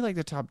 give me like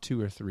the top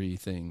 2 or 3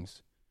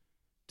 things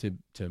to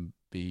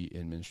be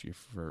in ministry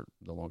for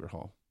the longer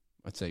haul.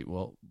 I'd say,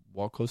 well,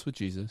 walk close with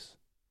Jesus,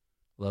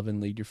 love and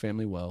lead your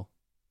family well,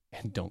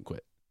 and don't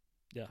quit.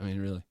 Yeah. I mean,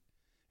 really.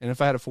 And if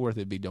I had a 4th,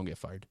 it'd be don't get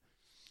fired.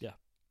 Yeah.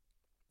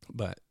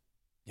 But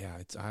yeah,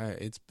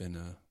 it's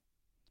been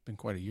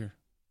quite a year.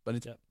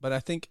 But I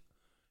think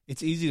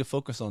it's easy to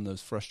focus on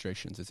those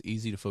frustrations. It's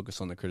easy to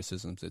focus on the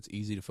criticisms. It's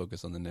easy to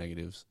focus on the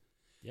negatives.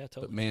 Yeah,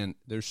 totally. But man,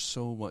 there's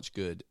so much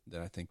good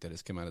that I think that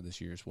has come out of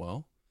this year as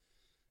well.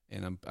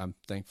 And I'm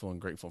thankful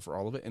and grateful for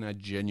all of it. And I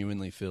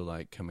genuinely feel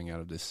like coming out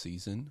of this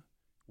season,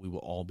 we will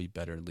all be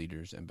better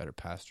leaders and better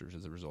pastors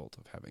as a result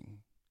of having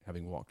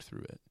walked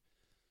through it.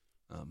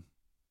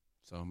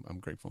 So I'm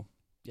grateful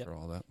for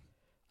all that.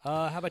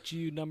 How about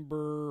you,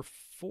 number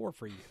 4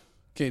 for you?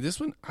 Okay, this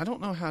one, I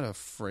don't know how to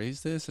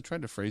phrase this. I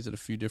tried to phrase it a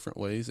few different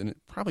ways, and it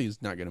probably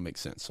is not going to make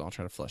sense, so I'll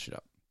try to flesh it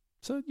out.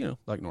 So,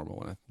 like normal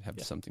when I have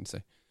something to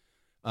say.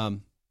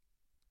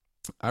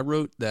 I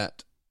wrote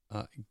that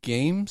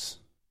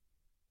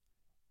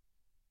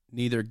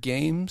neither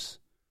games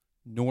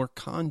nor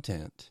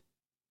content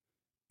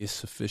is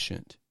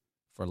sufficient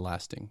for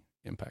lasting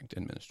impact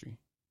in ministry.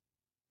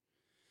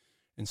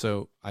 And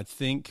so I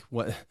think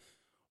what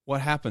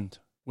happened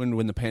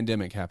when the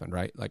pandemic happened,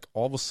 right? Like,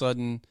 all of a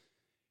sudden,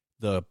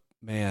 the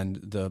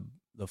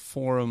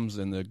forums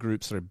and the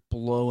groups started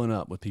blowing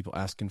up with people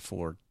asking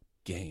for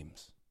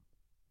games,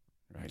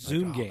 right?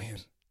 Zoom games. Man,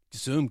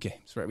 Zoom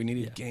games, right? We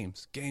needed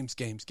games.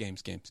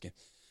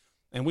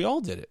 And we all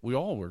did it. We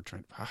all were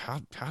trying,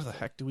 how the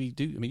heck do we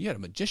do? I mean, you had a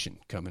magician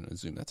come in on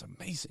Zoom. That's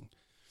amazing.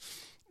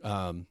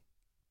 But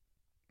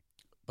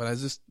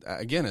as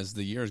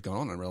the year has gone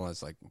on, I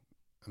realized, like,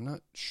 I'm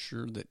not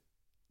sure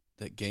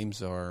that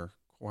games are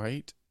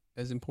quite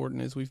as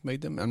important as we've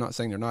made them. I'm not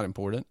saying they're not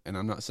important, and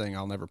I'm not saying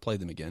I'll never play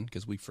them again,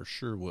 because we for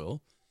sure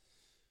will.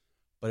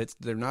 But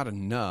they're not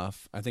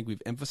enough. I think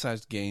we've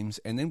emphasized games,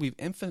 and then we've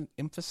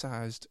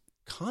emphasized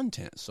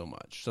content so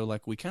much. So,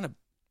 like, we kind of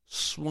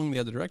swung the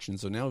other direction.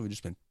 So now we've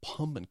just been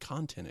pumping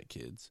content at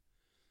kids.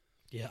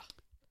 Yeah.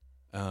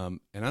 And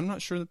I'm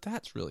not sure that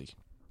that's really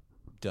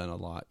done a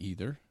lot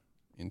either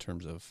in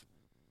terms of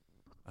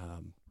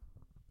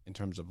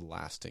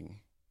lasting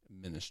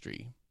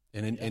ministry.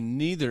 And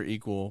neither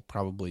equal,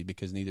 probably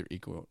because neither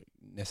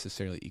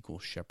necessarily equal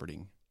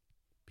shepherding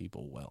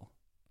people well.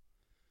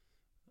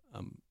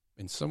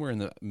 And somewhere in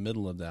the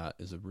middle of that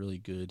is a really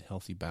good,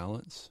 healthy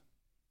balance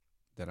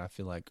that I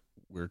feel like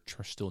we're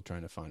still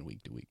trying to find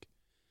week to week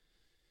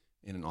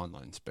in an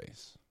online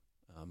space.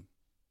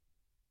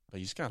 But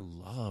you just got to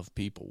love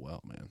people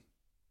well, man.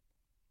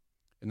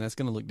 And that's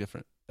going to look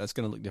different.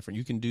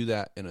 You can do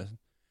that in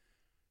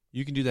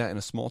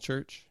a small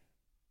church.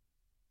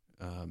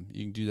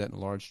 You can do that in a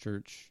large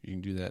church. You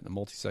can do that in a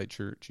multi-site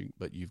church,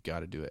 but you've got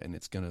to do it, and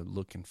it's going to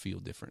look and feel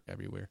different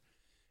everywhere.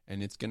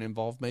 And it's going to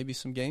involve maybe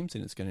some games,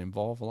 and it's going to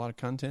involve a lot of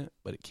content,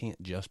 but it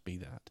can't just be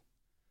that.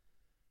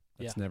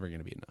 That's never going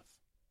to be enough.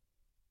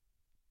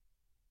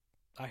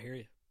 I hear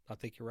you. I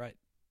think you're right.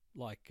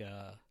 Like,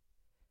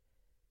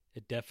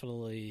 it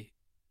definitely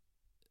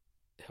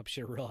helps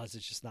you to realize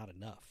it's just not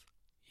enough.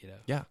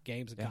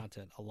 Games and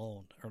content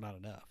alone are not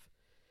enough.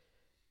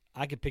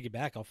 I could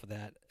piggyback off of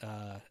that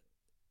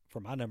for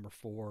my number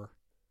 4,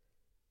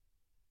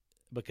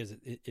 because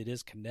it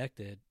is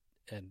connected,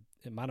 and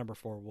my number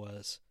 4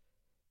 was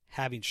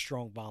having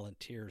strong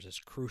volunteers is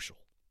crucial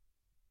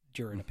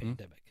during a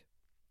pandemic.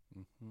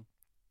 Mm-hmm.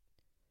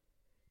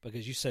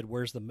 Because you said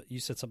you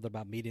said something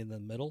about meeting in the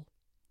middle.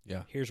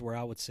 Yeah. Here's where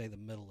I would say the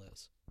middle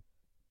is.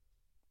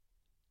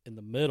 In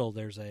the middle,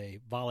 there's a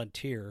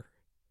volunteer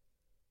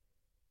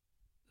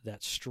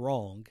that's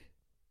strong,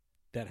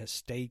 that has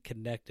stayed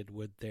connected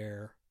with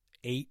their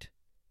 8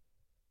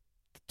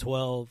 to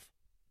 12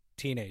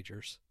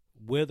 teenagers,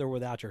 with or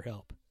without your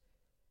help.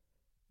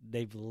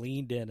 They've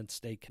leaned in and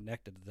stayed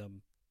connected to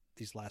them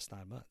these last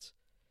 9 months.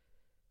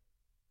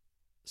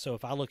 So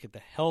if I look at the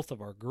health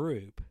of our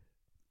group,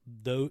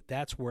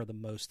 that's where the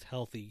most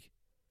healthy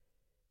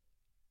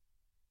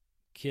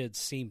kids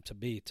seem to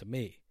be, to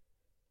me,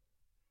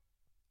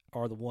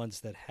 are the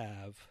ones that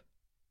have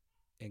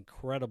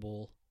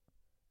incredible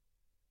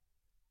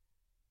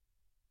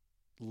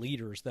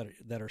leaders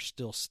that are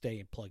still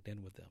staying plugged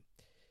in with them.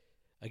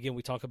 Again,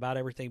 we talk about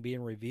everything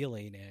being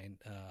revealing and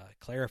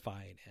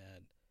clarifying,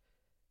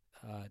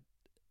 and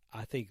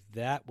I think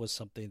that was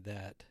something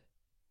that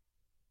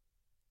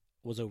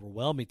was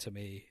overwhelming to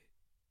me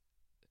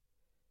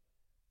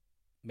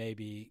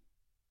maybe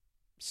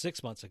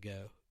 6 months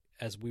ago,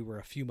 as we were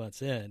a few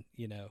months in,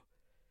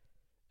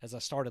 as I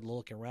started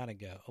looking around and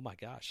go, oh my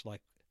gosh,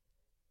 like,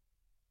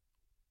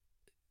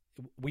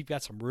 we've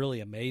got some really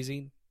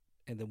amazing,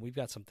 and then we've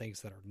got some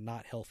things that are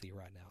not healthy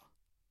right now.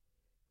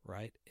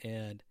 Right.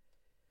 And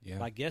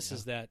my guess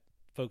is that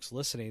folks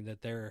listening,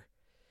 that they're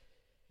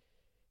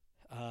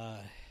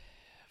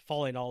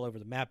falling all over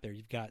the map there.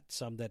 You've got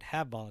some that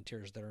have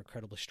volunteers that are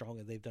incredibly strong,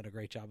 and they've done a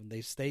great job, and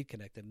they've stayed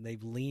connected, and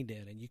they've leaned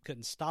in, and you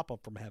couldn't stop them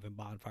from having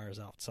bonfires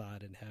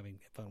outside and having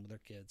fun with their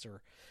kids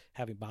or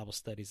having Bible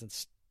studies and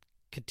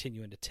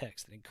continuing to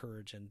text and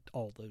encourage and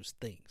all those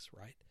things,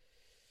 right?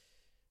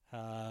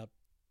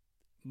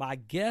 My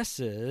guess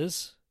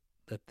is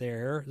that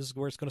this is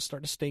where it's going to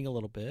start to sting a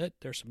little bit.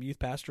 There's some youth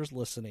pastors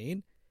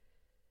listening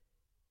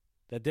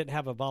that didn't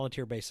have a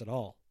volunteer base at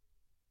all.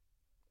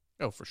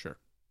 Oh, for sure.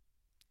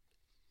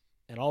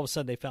 And all of a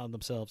sudden they found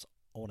themselves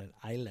on an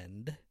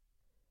island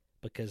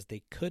because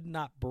they could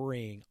not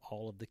bring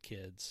all of the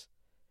kids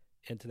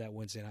into that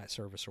Wednesday night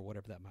service or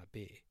whatever that might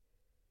be.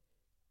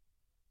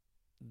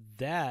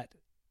 That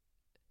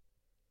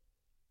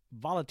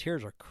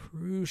volunteers are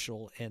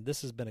crucial, and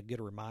this has been a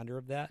good reminder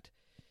of that.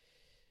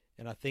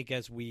 And I think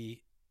as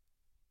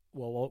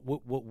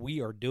what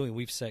we are doing,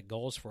 we've set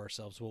goals for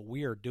ourselves. What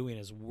we are doing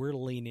is we're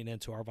leaning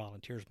into our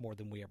volunteers more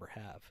than we ever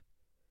have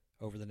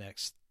over the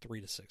next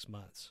 3 to 6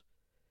 months.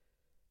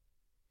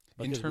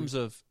 In terms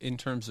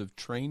of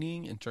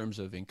training, in terms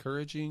of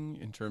encouraging,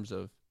 in terms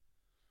of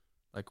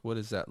like, what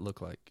does that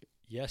look like?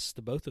 Yes,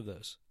 to both of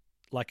those.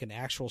 Like an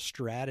actual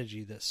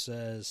strategy that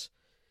says,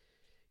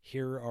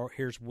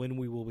 here's when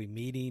we will be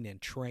meeting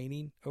and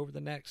training over the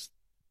next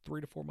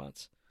 3 to 4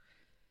 months.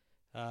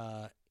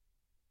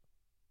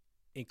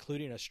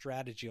 Including a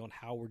strategy on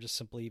how we're just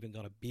simply even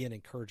going to be an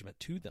encouragement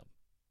to them.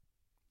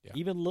 Yeah.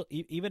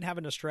 Even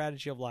having a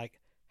strategy of like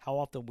how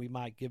often we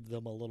might give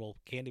them a little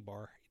candy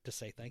bar to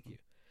say thank you.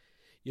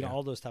 You know,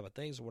 all those type of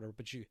things or whatever.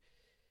 But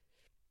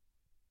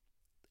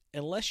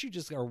unless you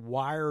just are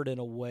wired in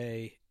a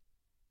way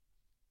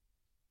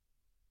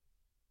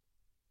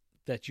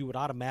that you would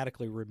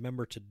automatically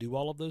remember to do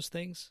all of those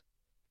things,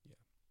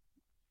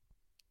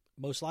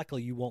 most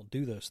likely you won't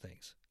do those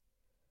things.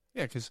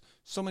 Yeah, because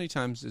so many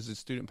times as a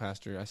student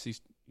pastor, I see,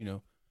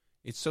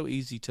 it's so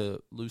easy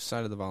to lose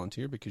sight of the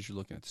volunteer because you're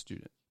looking at the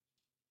student.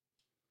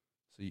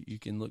 So you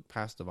can look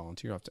past the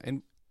volunteer often.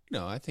 And,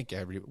 I think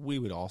we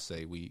would all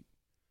say we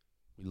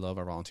love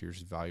our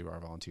volunteers, value our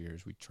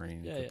volunteers, we train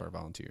and equip our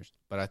volunteers.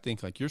 But I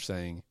think, like you're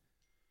saying,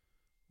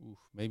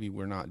 maybe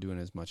we're not doing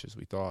as much as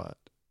we thought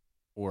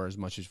or as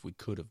much as we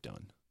could have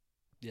done.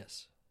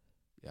 Yes.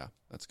 Yeah,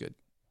 that's good.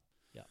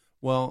 Yeah.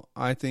 Well,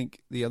 I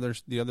think the other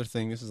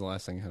thing, this is the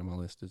last thing I had on my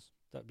list, is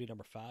that'd be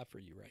number 5 for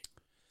you, right?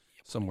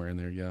 Yep. Somewhere in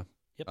there, yeah.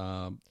 Yep.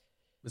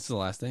 This is the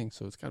last thing,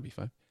 so it's got to be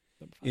 5.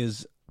 Number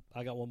 5.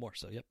 I got one more,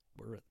 so yep,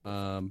 we're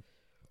at.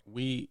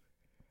 We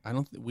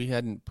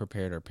hadn't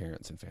prepared our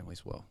parents and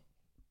families well.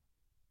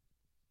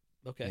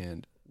 Okay.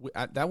 And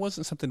that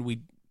wasn't something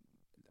we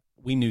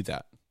knew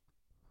that.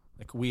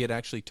 Like, we had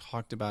actually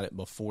talked about it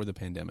before the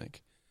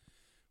pandemic.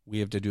 We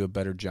have to do a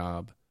better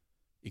job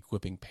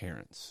equipping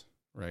parents,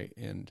 right?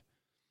 And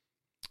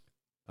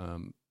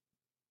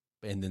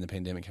then the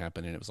pandemic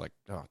happened, and it was like,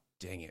 oh,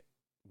 dang it.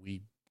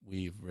 We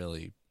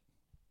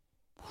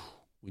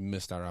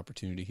missed our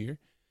opportunity here.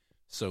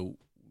 So,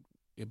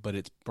 but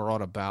it's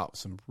brought about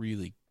some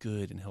really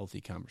good and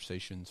healthy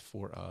conversations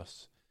for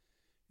us.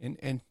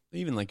 And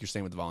even like you're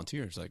saying with the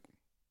volunteers, like,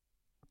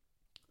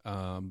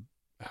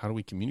 how do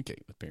we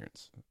communicate with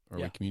parents? Are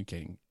we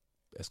communicating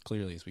as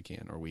clearly as we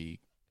can? Are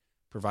we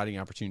providing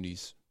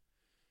opportunities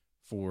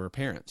for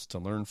parents to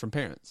learn from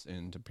parents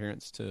and to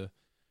parents to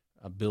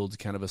build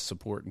kind of a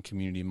support and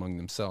community among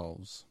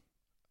themselves?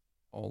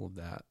 All of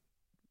that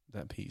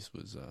piece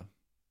was,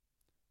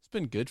 it's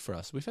been good for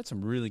us. We've had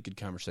some really good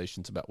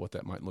conversations about what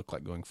that might look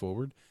like going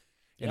forward.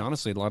 Yeah. And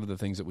honestly, a lot of the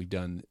things that we've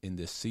done in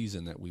this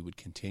season that we would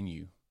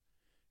continue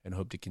and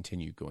hope to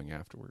continue going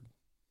afterward.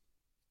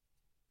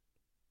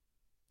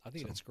 I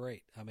think that's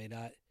great. I mean,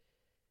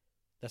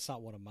 that's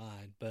not one of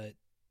mine, but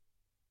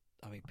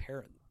I mean,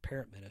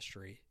 parent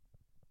ministry.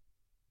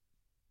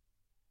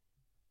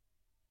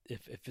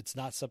 If it's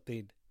not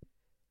something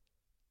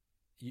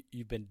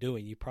you've been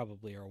doing, you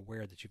probably are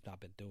aware that you've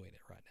not been doing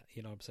it right now.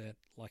 You know what I'm saying?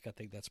 Like, I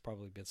think that's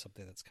probably been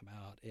something that's come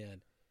out,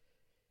 and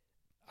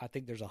I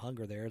think there's a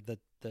hunger there that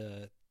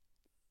the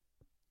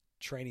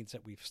trainings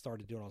that we've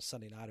started doing on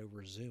Sunday night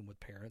over Zoom with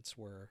parents,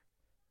 where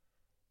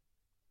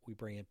we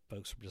bring in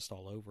folks from just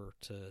all over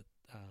to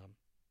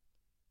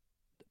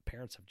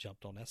parents have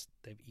jumped on that.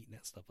 They've eaten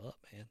that stuff up,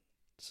 man.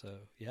 So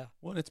yeah.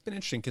 Well, it's been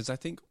interesting because I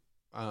think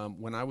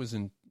when I was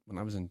in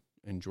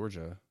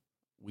Georgia,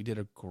 we did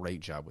a great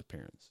job with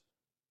parents,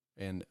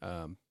 and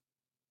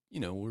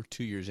we're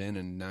 2 years in,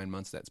 and 9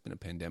 months that's been a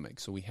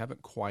pandemic, so we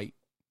haven't quite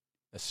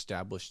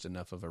established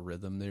enough of a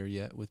rhythm there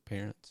yet with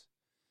parents,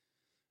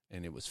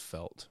 and it was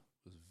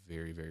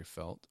very, very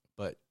felt.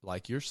 But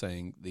like you're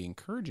saying, the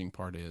encouraging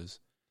part is,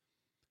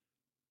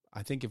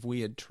 I think if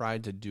we had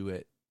tried to do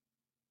it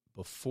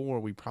before,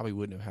 we probably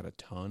wouldn't have had a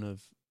ton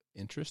of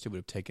interest. It would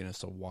have taken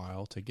us a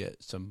while to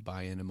get some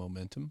buy-in and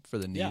momentum for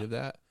the need of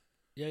that.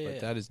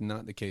 But that is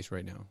not the case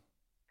right now.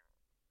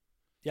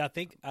 Yeah, I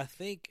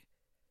think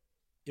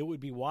it would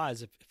be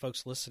wise if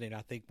folks listening,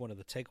 I think one of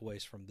the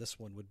takeaways from this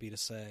one would be to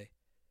say,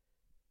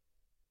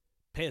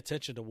 pay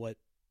attention to what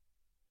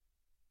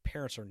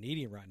parents are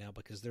needing right now,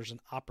 because there's an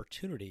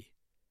opportunity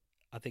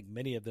I think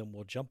many of them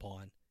will jump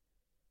on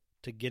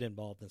to get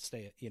involved and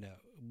stay,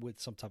 with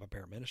some type of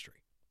paraministry.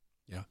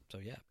 Yeah. So,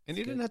 yeah. And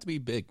it doesn't have to be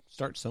big.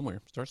 Start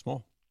somewhere. Start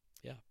small.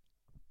 Yeah.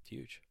 It's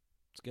huge.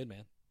 It's good,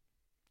 man.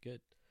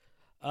 Good.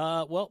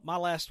 Well, my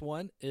last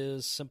one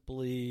is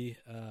simply,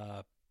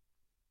 I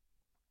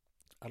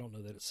don't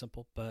know that it's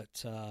simple,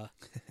 but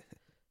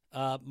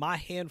my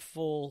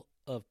handful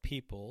of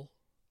people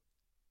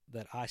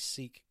that I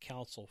seek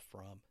counsel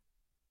from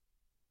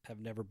have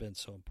never been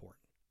so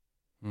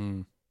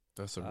important.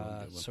 That's a really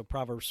good one. So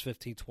Proverbs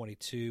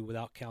 15:22,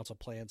 without counsel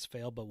plans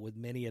fail, but with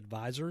many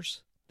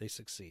advisors they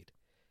succeed.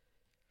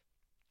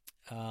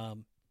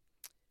 I'm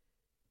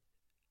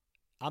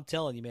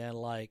telling you, man,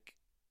 like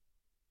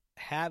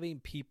having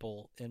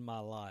people in my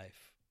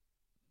life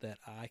that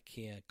I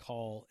can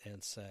call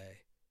and say,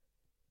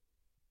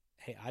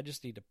 hey, I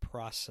just need to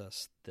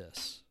process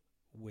this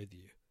with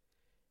you.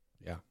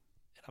 Yeah.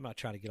 And I'm not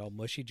trying to get all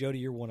mushy. Jody,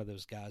 you're one of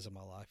those guys in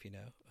my life,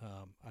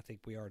 I think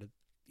we are to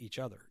each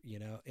other,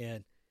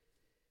 and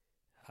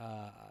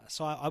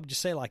so I would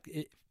just say, like,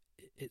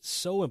 it's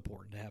so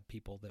important to have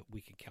people that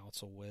we can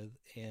counsel with,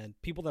 and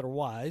people that are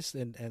wise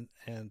and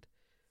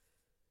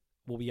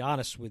will be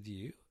honest with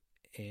you,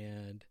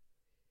 and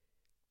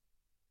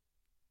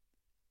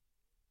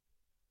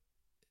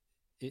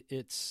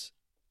it's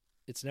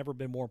never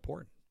been more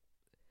important.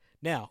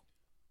 Now,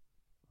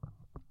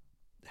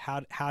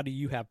 how do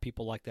you have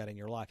people like that in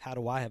your life? How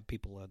do I have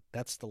people?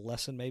 That's the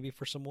lesson maybe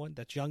for someone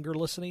that's younger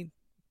listening.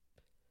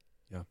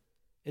 Yeah,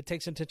 it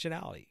takes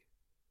intentionality.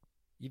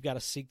 You've got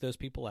to seek those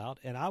people out,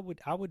 and I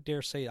would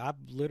dare say I've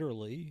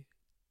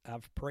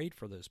prayed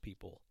for those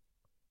people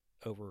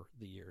over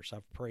the years.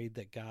 I've prayed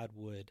that God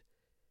would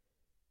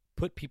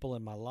put people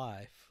in my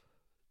life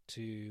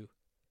to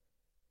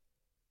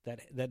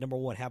that number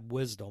one, have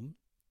wisdom,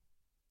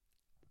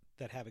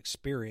 that have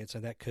experience,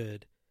 and that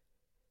could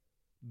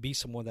be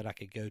someone that I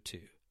could go to.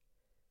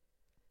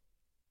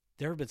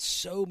 There have been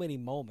so many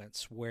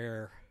moments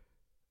where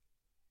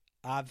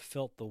I've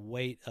felt the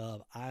weight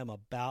of I'm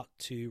about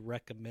to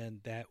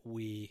recommend that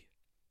we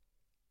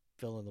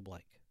fill in the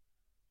blank.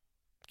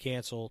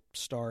 Cancel,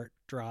 start,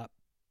 drop,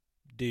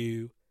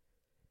 do,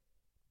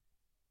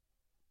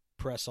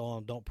 press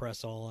on, don't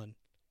press on,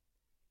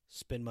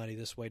 spend money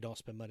this way, don't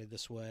spend money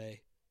this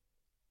way.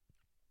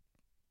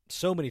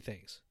 So many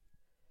things.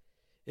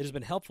 It has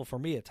been helpful for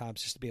me at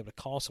times just to be able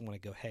to call someone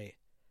and go, hey,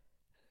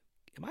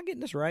 am I getting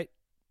this right?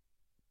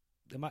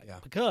 Yeah.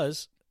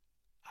 Because,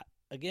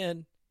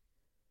 again,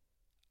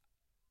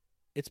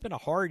 it's been a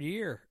hard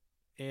year,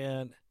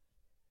 and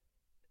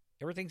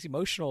everything's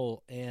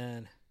emotional,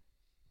 and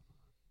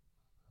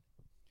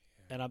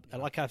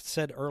like I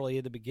said early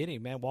in the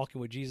beginning, man,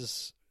 walking with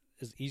Jesus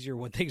is easier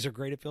when things are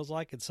great, it feels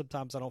like, and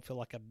sometimes I don't feel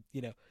like I'm,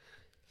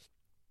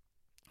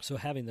 so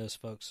having those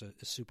folks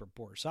is super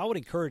important. So I would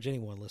encourage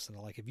anyone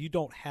listening, like if you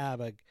don't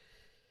have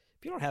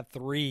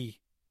 3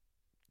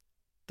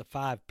 to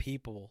 5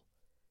 people,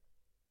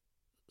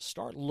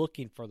 start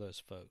looking for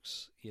those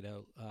folks,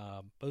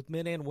 both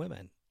men and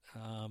women,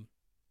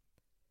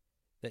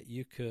 that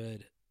you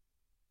could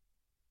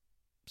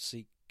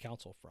seek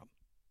counsel from.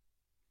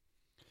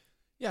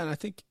 Yeah, and I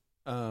think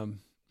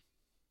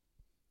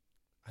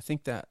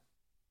that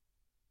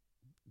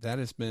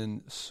has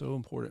been so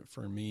important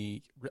for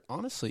me,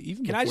 honestly,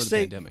 even before the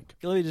pandemic.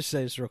 Let me just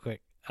say this real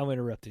quick. I'm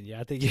interrupting you.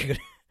 I think you're gonna,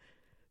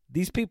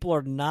 these people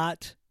are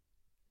not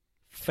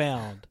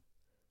found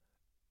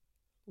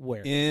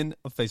where? In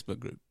a Facebook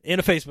group. In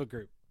a Facebook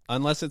group.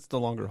 Unless it's the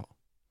Longer Haul.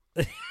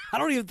 I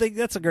don't even think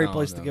that's a great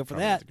place to go for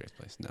that. Not a great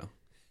place, no.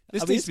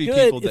 This needs to be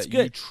people that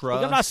you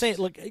trust. Look, I'm not saying,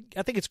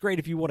 I think it's great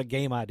if you want a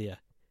game idea.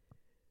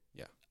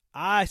 Yeah.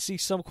 I see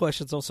some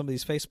questions on some of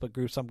these Facebook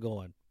groups. I'm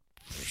going,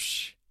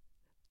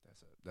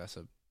 That's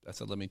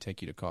a let me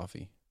take you to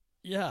coffee.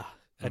 Yeah.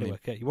 Anyway,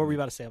 okay. What were you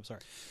about to say? I'm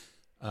sorry.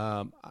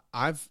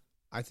 I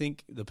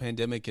think the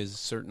pandemic has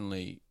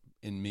certainly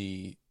in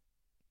me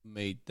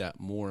made that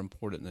more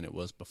important than it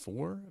was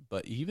before.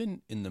 But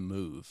even in the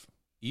move,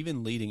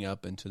 even leading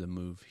up into the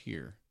move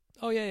here.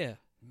 Oh yeah.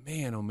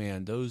 Man, oh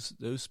man, those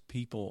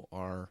people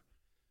are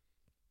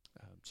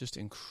just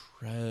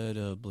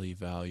incredibly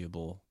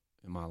valuable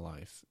in my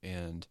life,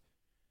 and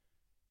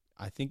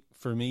I think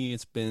for me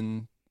it's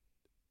been.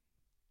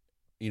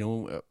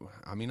 I'll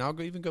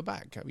even go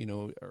back,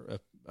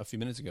 a few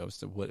minutes ago as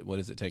to what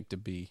does it take to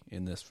be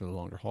in this for the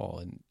longer haul.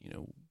 And,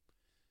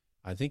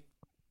 I think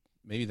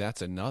maybe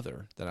that's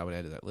another that I would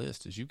add to that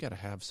list is you've got to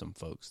have some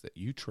folks that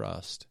you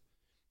trust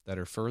that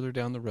are further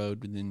down the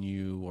road than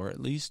you, or at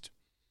least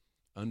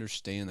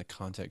understand the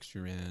context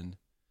you're in,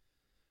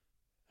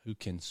 who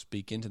can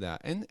speak into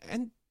that.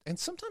 And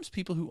sometimes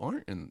people who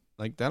aren't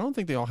I don't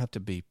think they all have to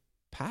be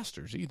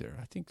pastors either.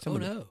 I think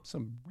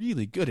some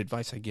really good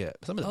advice I get,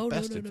 some of the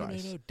best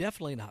advice. No,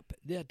 definitely not.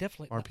 Yeah,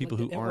 definitely are not. people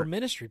who aren't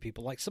ministry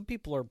people. Like some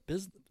people are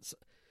business.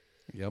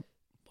 Yep.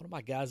 One of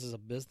my guys is a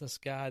business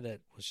guy that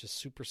was just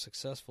super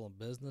successful in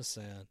business,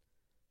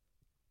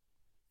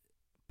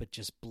 but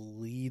just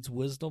bleeds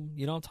wisdom.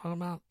 You know what I'm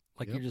talking about?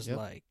 Like you're just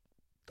like,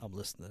 I'm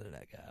listening to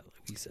that guy. Like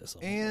he says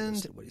something. And I'm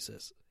listening to what he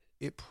says.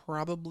 it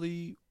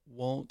probably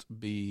won't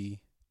be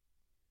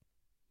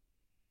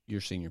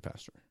your senior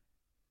pastor.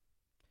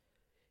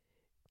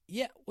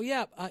 Yeah, well,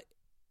 yeah.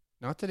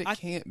 Not that it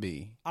can't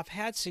be. I've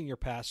had senior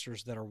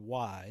pastors that are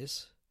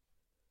wise.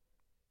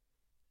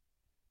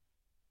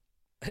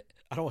 I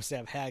don't want to say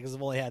I've had because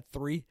I've only had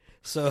 3.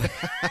 So,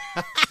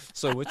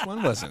 so which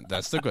one wasn't?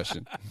 That's the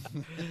question.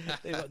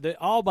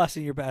 All my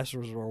senior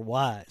pastors were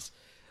wise.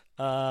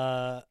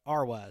 Are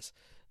wise.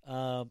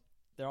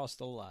 They're all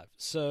still alive.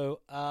 So,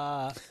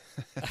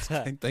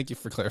 thank you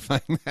for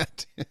clarifying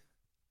that.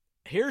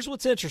 Here's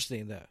what's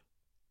interesting, though.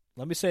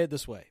 Let me say it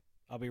this way.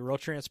 I'll be real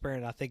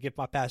transparent. I think if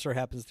my pastor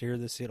happens to hear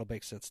this, it'll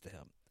make sense to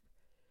him.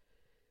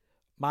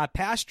 My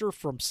pastor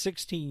from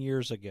 16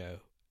 years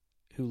ago,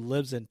 who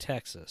lives in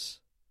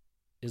Texas,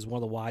 is one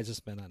of the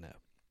wisest men I know.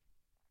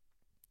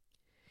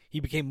 He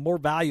became more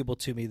valuable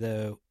to me,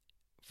 though,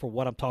 for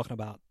what I'm talking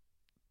about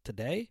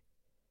today,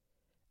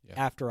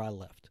 after I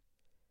left.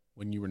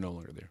 When you were no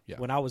longer there. Yeah.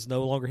 When I was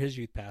no longer his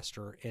youth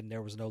pastor, and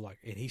there was no longer,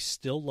 and he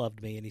still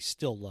loved me, and he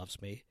still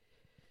loves me.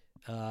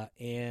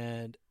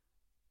 And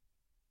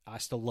I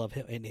still love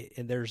him.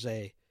 And there's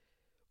a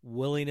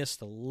willingness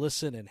to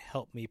listen and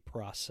help me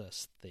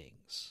process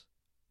things.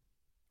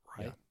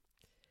 Right? Yeah.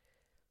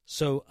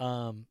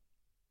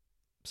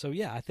 So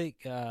yeah, I think,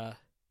 and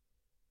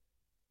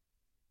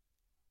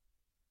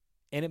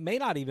it may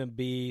not even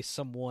be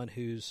someone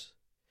who's,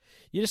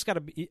 you just got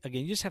to be,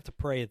 again, you just have to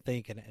pray and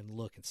think and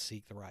look and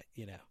seek the right,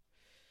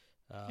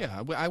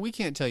 we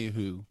can't tell you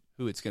who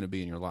it's going to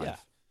be in your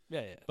life.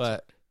 Yeah.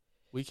 But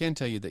we can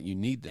tell you that you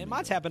need them. And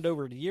mine's happened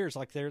over the years.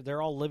 Like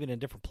they're all living in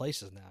different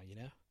places now,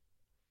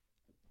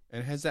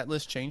 And has that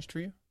list changed for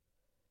you?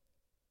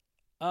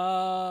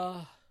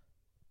 Because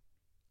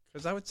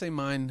I would say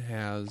mine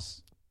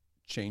has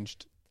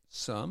changed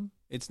some.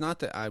 It's not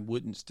that I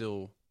wouldn't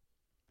still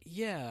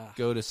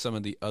go to some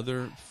of the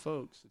other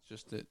folks. It's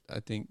just that I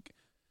think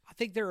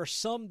there are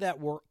some that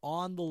were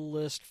on the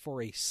list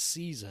for a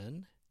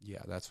season.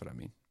 Yeah, that's what I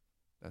mean.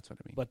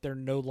 But they're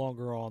no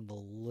longer on the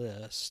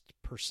list,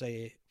 per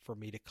se, for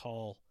me to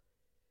call.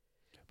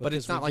 But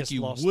it's not like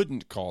you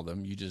wouldn't call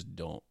them. You just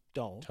don't.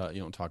 You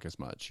don't talk as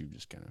much. You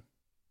just kind of.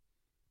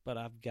 But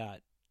I've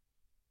got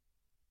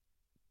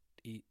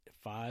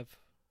 5.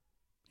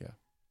 Yeah.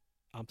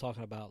 I'm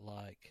talking about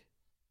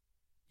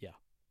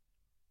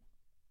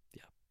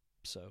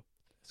So.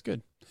 That's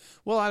good.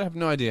 Well, I have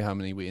no idea how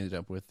many we ended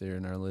up with there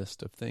in our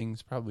list of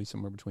things. Probably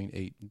somewhere between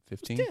 8 and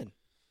 15. 10.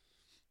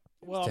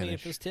 Well, I mean,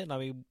 if it's 10, I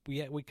mean,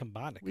 we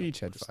combined it. We each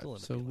had 5,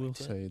 so we'll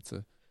say it's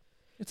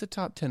a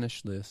top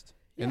 10-ish list.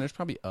 Yeah. And there's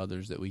probably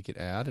others that we could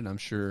add, and I'm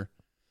sure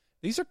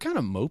these are kind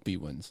of mopey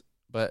ones,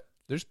 but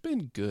there's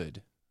been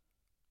good.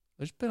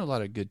 There's been a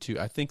lot of good, too.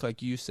 I think,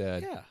 like you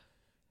said,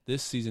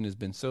 this season has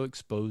been so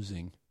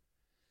exposing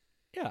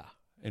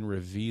and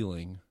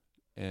revealing,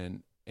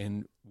 and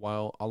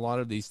while a lot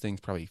of these things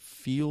probably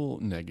feel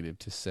negative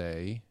to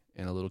say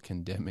and a little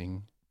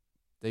condemning,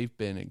 they've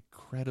been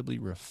incredibly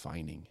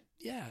refining.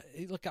 Yeah,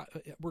 look,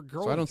 we're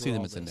growing. So I don't see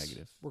them as a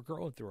negative. We're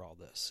growing through all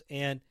this,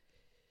 and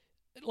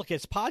look,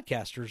 as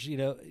podcasters,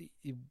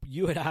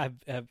 you and I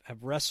have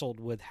wrestled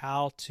with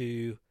how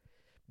to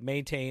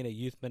maintain a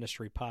youth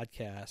ministry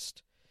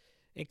podcast,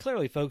 and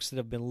clearly, folks that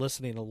have been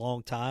listening a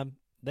long time,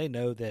 they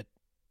know that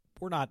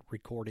we're not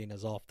recording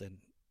as often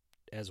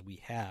as we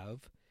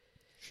have.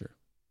 Sure.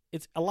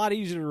 It's a lot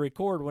easier to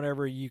record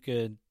whenever you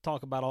can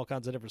talk about all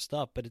kinds of different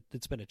stuff, but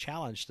it's been a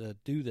challenge to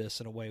do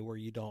this in a way where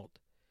you don't,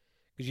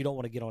 because you don't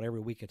want to get on every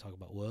week and talk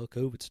about, well,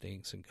 COVID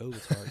stinks and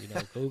COVID's hard,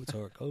 COVID's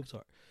hard.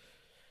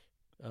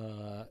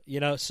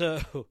 So,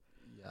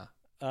 yeah.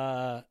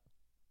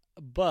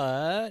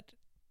 But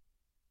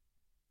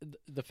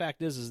the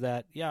fact is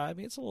that, I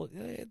mean, it's a little,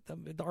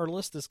 our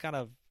list is kind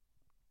of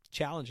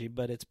challenging,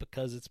 but it's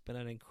because it's been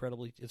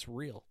it's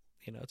real,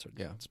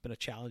 it's been a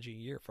challenging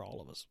year for all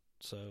of us.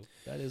 So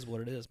that is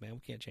what it is, man.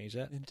 We can't change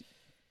that.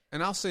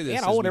 And I'll say this.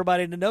 And I want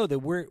everybody to know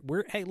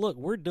that hey, look,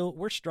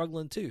 we're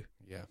struggling too.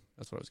 Yeah,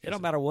 that's what I was going to say. It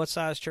don't matter what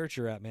size church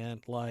you're at,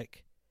 man.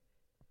 Like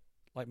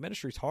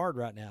ministry's hard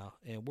right now,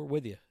 and we're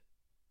with you.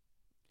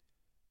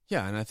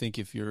 Yeah, and I think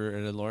if you're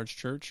at a large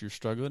church, you're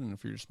struggling, and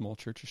if you're a small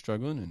church, you're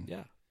struggling.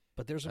 And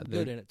but there's some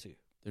good in it too.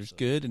 There's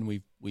good, and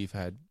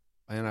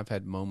I've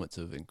had moments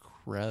of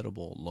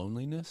incredible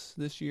loneliness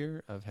this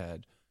year. I've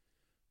had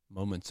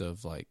moments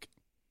of like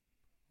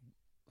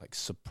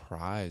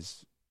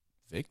surprise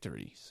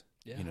victories,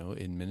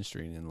 in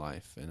ministry and in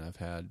life. And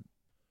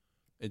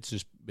it's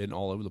just been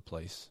all over the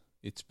place.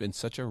 It's been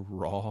such a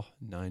raw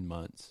 9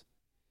 months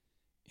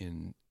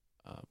in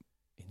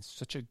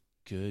such a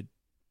good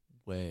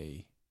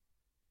way,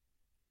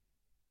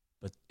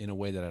 but in a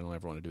way that I don't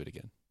ever want to do it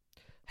again.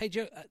 Hey,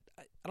 Joe,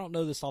 I don't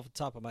know this off the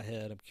top of my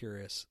head. I'm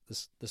curious.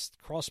 This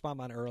crossed my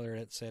mind earlier, and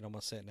I didn't say it. I'm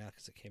going to say it now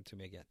because it came to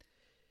me again.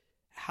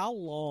 How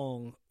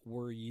long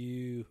were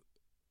you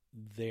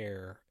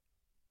there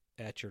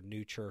at your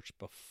new church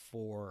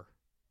before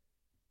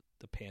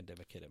the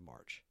pandemic hit in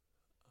March?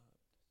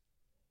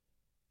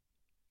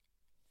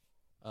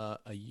 I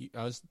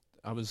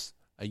was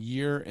a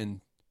year and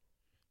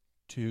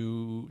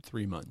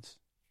 2-3 months.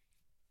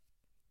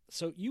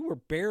 So you were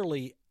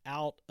barely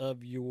out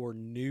of your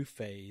new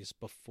phase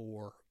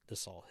before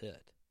this all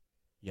hit.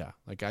 Yeah,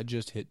 like I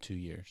just hit 2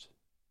 years.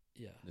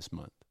 Yeah. This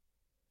month.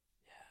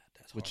 Yeah,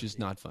 that's hard. Which is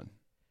not fun.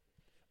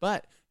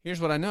 But here's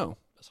what I know.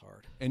 That's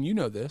hard. And you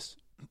know this.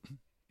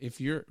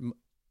 If you're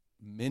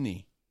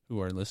many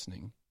who are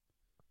listening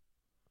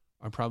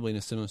are probably in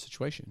a similar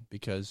situation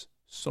because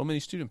so many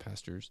student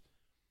pastors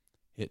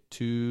hit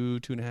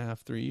 2.5,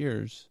 3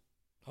 years.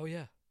 Oh,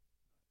 yeah.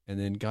 And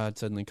then God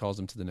suddenly calls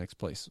them to the next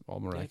place, all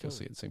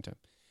miraculously at the same time.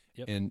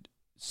 Yep. And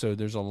so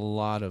there's a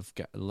lot of,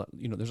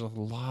 there's a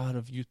lot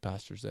of youth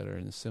pastors that are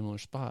in a similar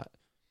spot.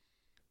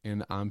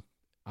 And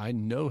I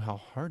know how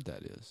hard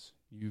that is.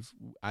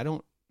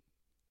 I'm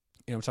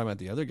talking about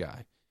the other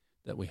guy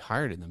that we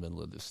hired in the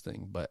middle of this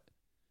thing, but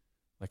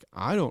like,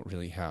 I don't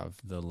really have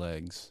the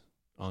legs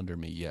under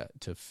me yet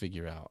to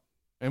figure out.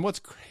 And what's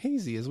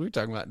crazy is we were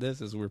talking about this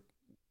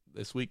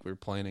this week we're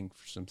planning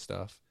for some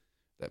stuff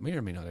that may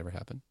or may not ever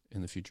happen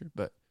in the future,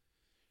 but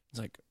it's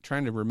like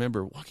trying to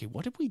remember, okay,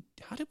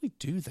 how did we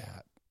do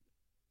that?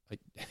 Like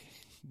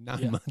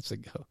 9 months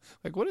ago.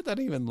 Like, what did that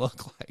even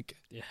look like?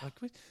 Yeah.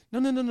 Like,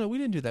 no, we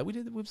didn't do that.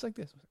 It was like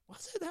this.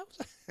 Was it? That was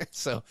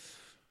so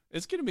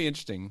it's going to be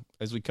interesting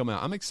as we come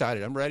out. I'm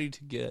excited. I'm ready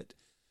to get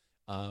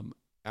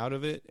out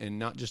of it and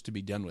not just to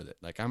be done with it.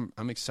 Like I'm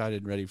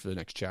excited and ready for the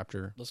next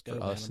chapter. Let's go, for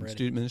man. us in ready.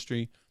 Student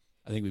ministry.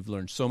 I think we've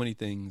learned so many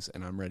things,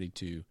 and I'm ready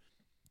to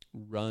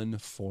run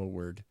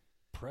forward.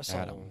 Press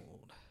on,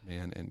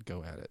 man, and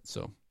go at it.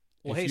 So,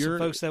 well, hey, some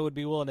folks that would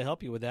be willing to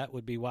help you with that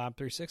would be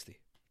YM360.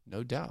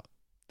 No doubt.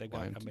 They've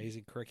got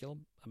amazing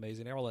curriculum,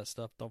 amazing all that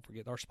stuff. Don't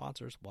forget our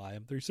sponsors,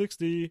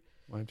 YM360.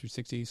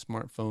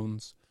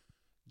 YM360,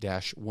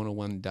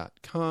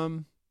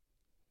 smartphones-101.com.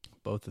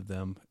 Both of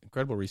them,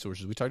 incredible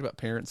resources. We talked about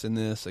parents in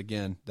this.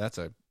 Again, that's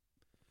a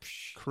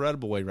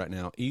incredible way right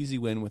now. Easy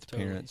win with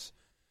parents.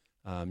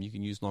 You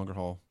can use longer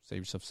haul, save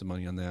yourself some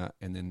money on that.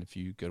 And then if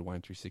you go to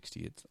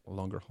YM360, it's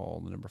longer haul,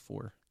 the number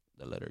 4,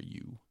 the letter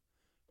U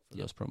for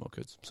those promo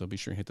codes. So be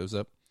sure and hit those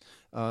up.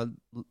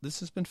 This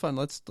has been fun.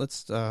 Let's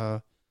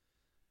not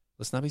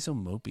be so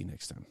mopey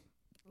next time.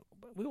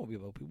 We won't be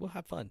mopey. We'll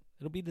have fun.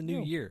 It'll be the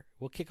new year.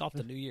 We'll kick off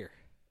the new year.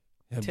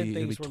 10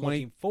 things we're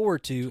looking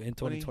forward to in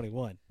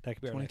 2021. That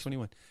could be our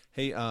 2021.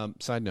 Hey,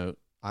 side note,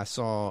 I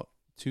saw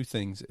 2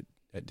 things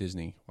at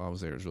Disney while I was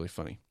there. It was really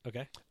funny.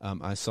 Okay.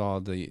 I saw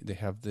they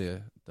have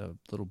the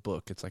little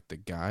book. It's like the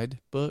guide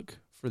book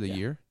for the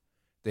year.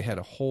 They had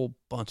a whole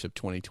bunch of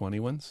 2020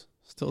 ones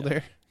still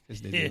there.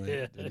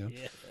 Yeah.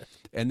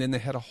 And then they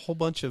had a whole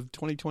bunch of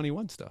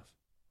 2021 stuff,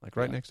 like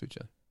right next to each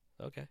other.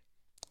 Okay.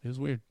 It was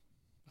weird.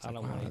 I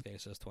don't want anything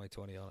that says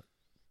 2020 on it.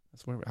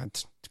 That's where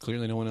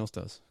clearly no one else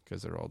does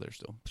because they're all there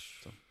still.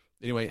 So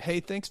anyway, hey,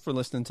 thanks for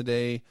listening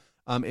today.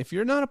 If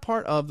you're not a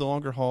part of the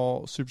Longer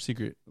Haul, super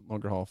secret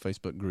Longer Haul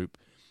Facebook group,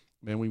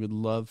 man, we would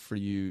love for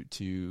you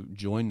to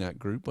join that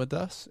group with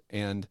us.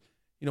 And,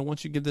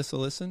 once you give this a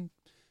listen,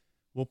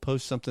 we'll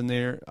post something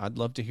there. I'd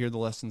love to hear the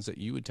lessons that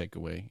you would take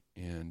away,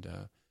 and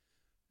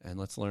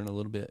let's learn a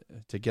little bit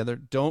together.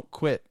 Don't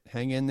quit.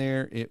 Hang in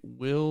there. It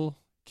will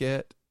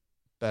get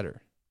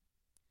better.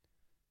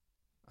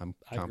 I'm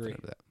confident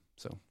of that.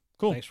 So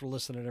cool. Thanks for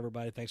listening,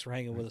 everybody. Thanks for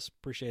hanging with us.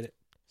 Appreciate it.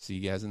 See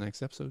you guys in the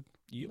next episode.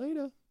 Yep.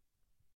 Later.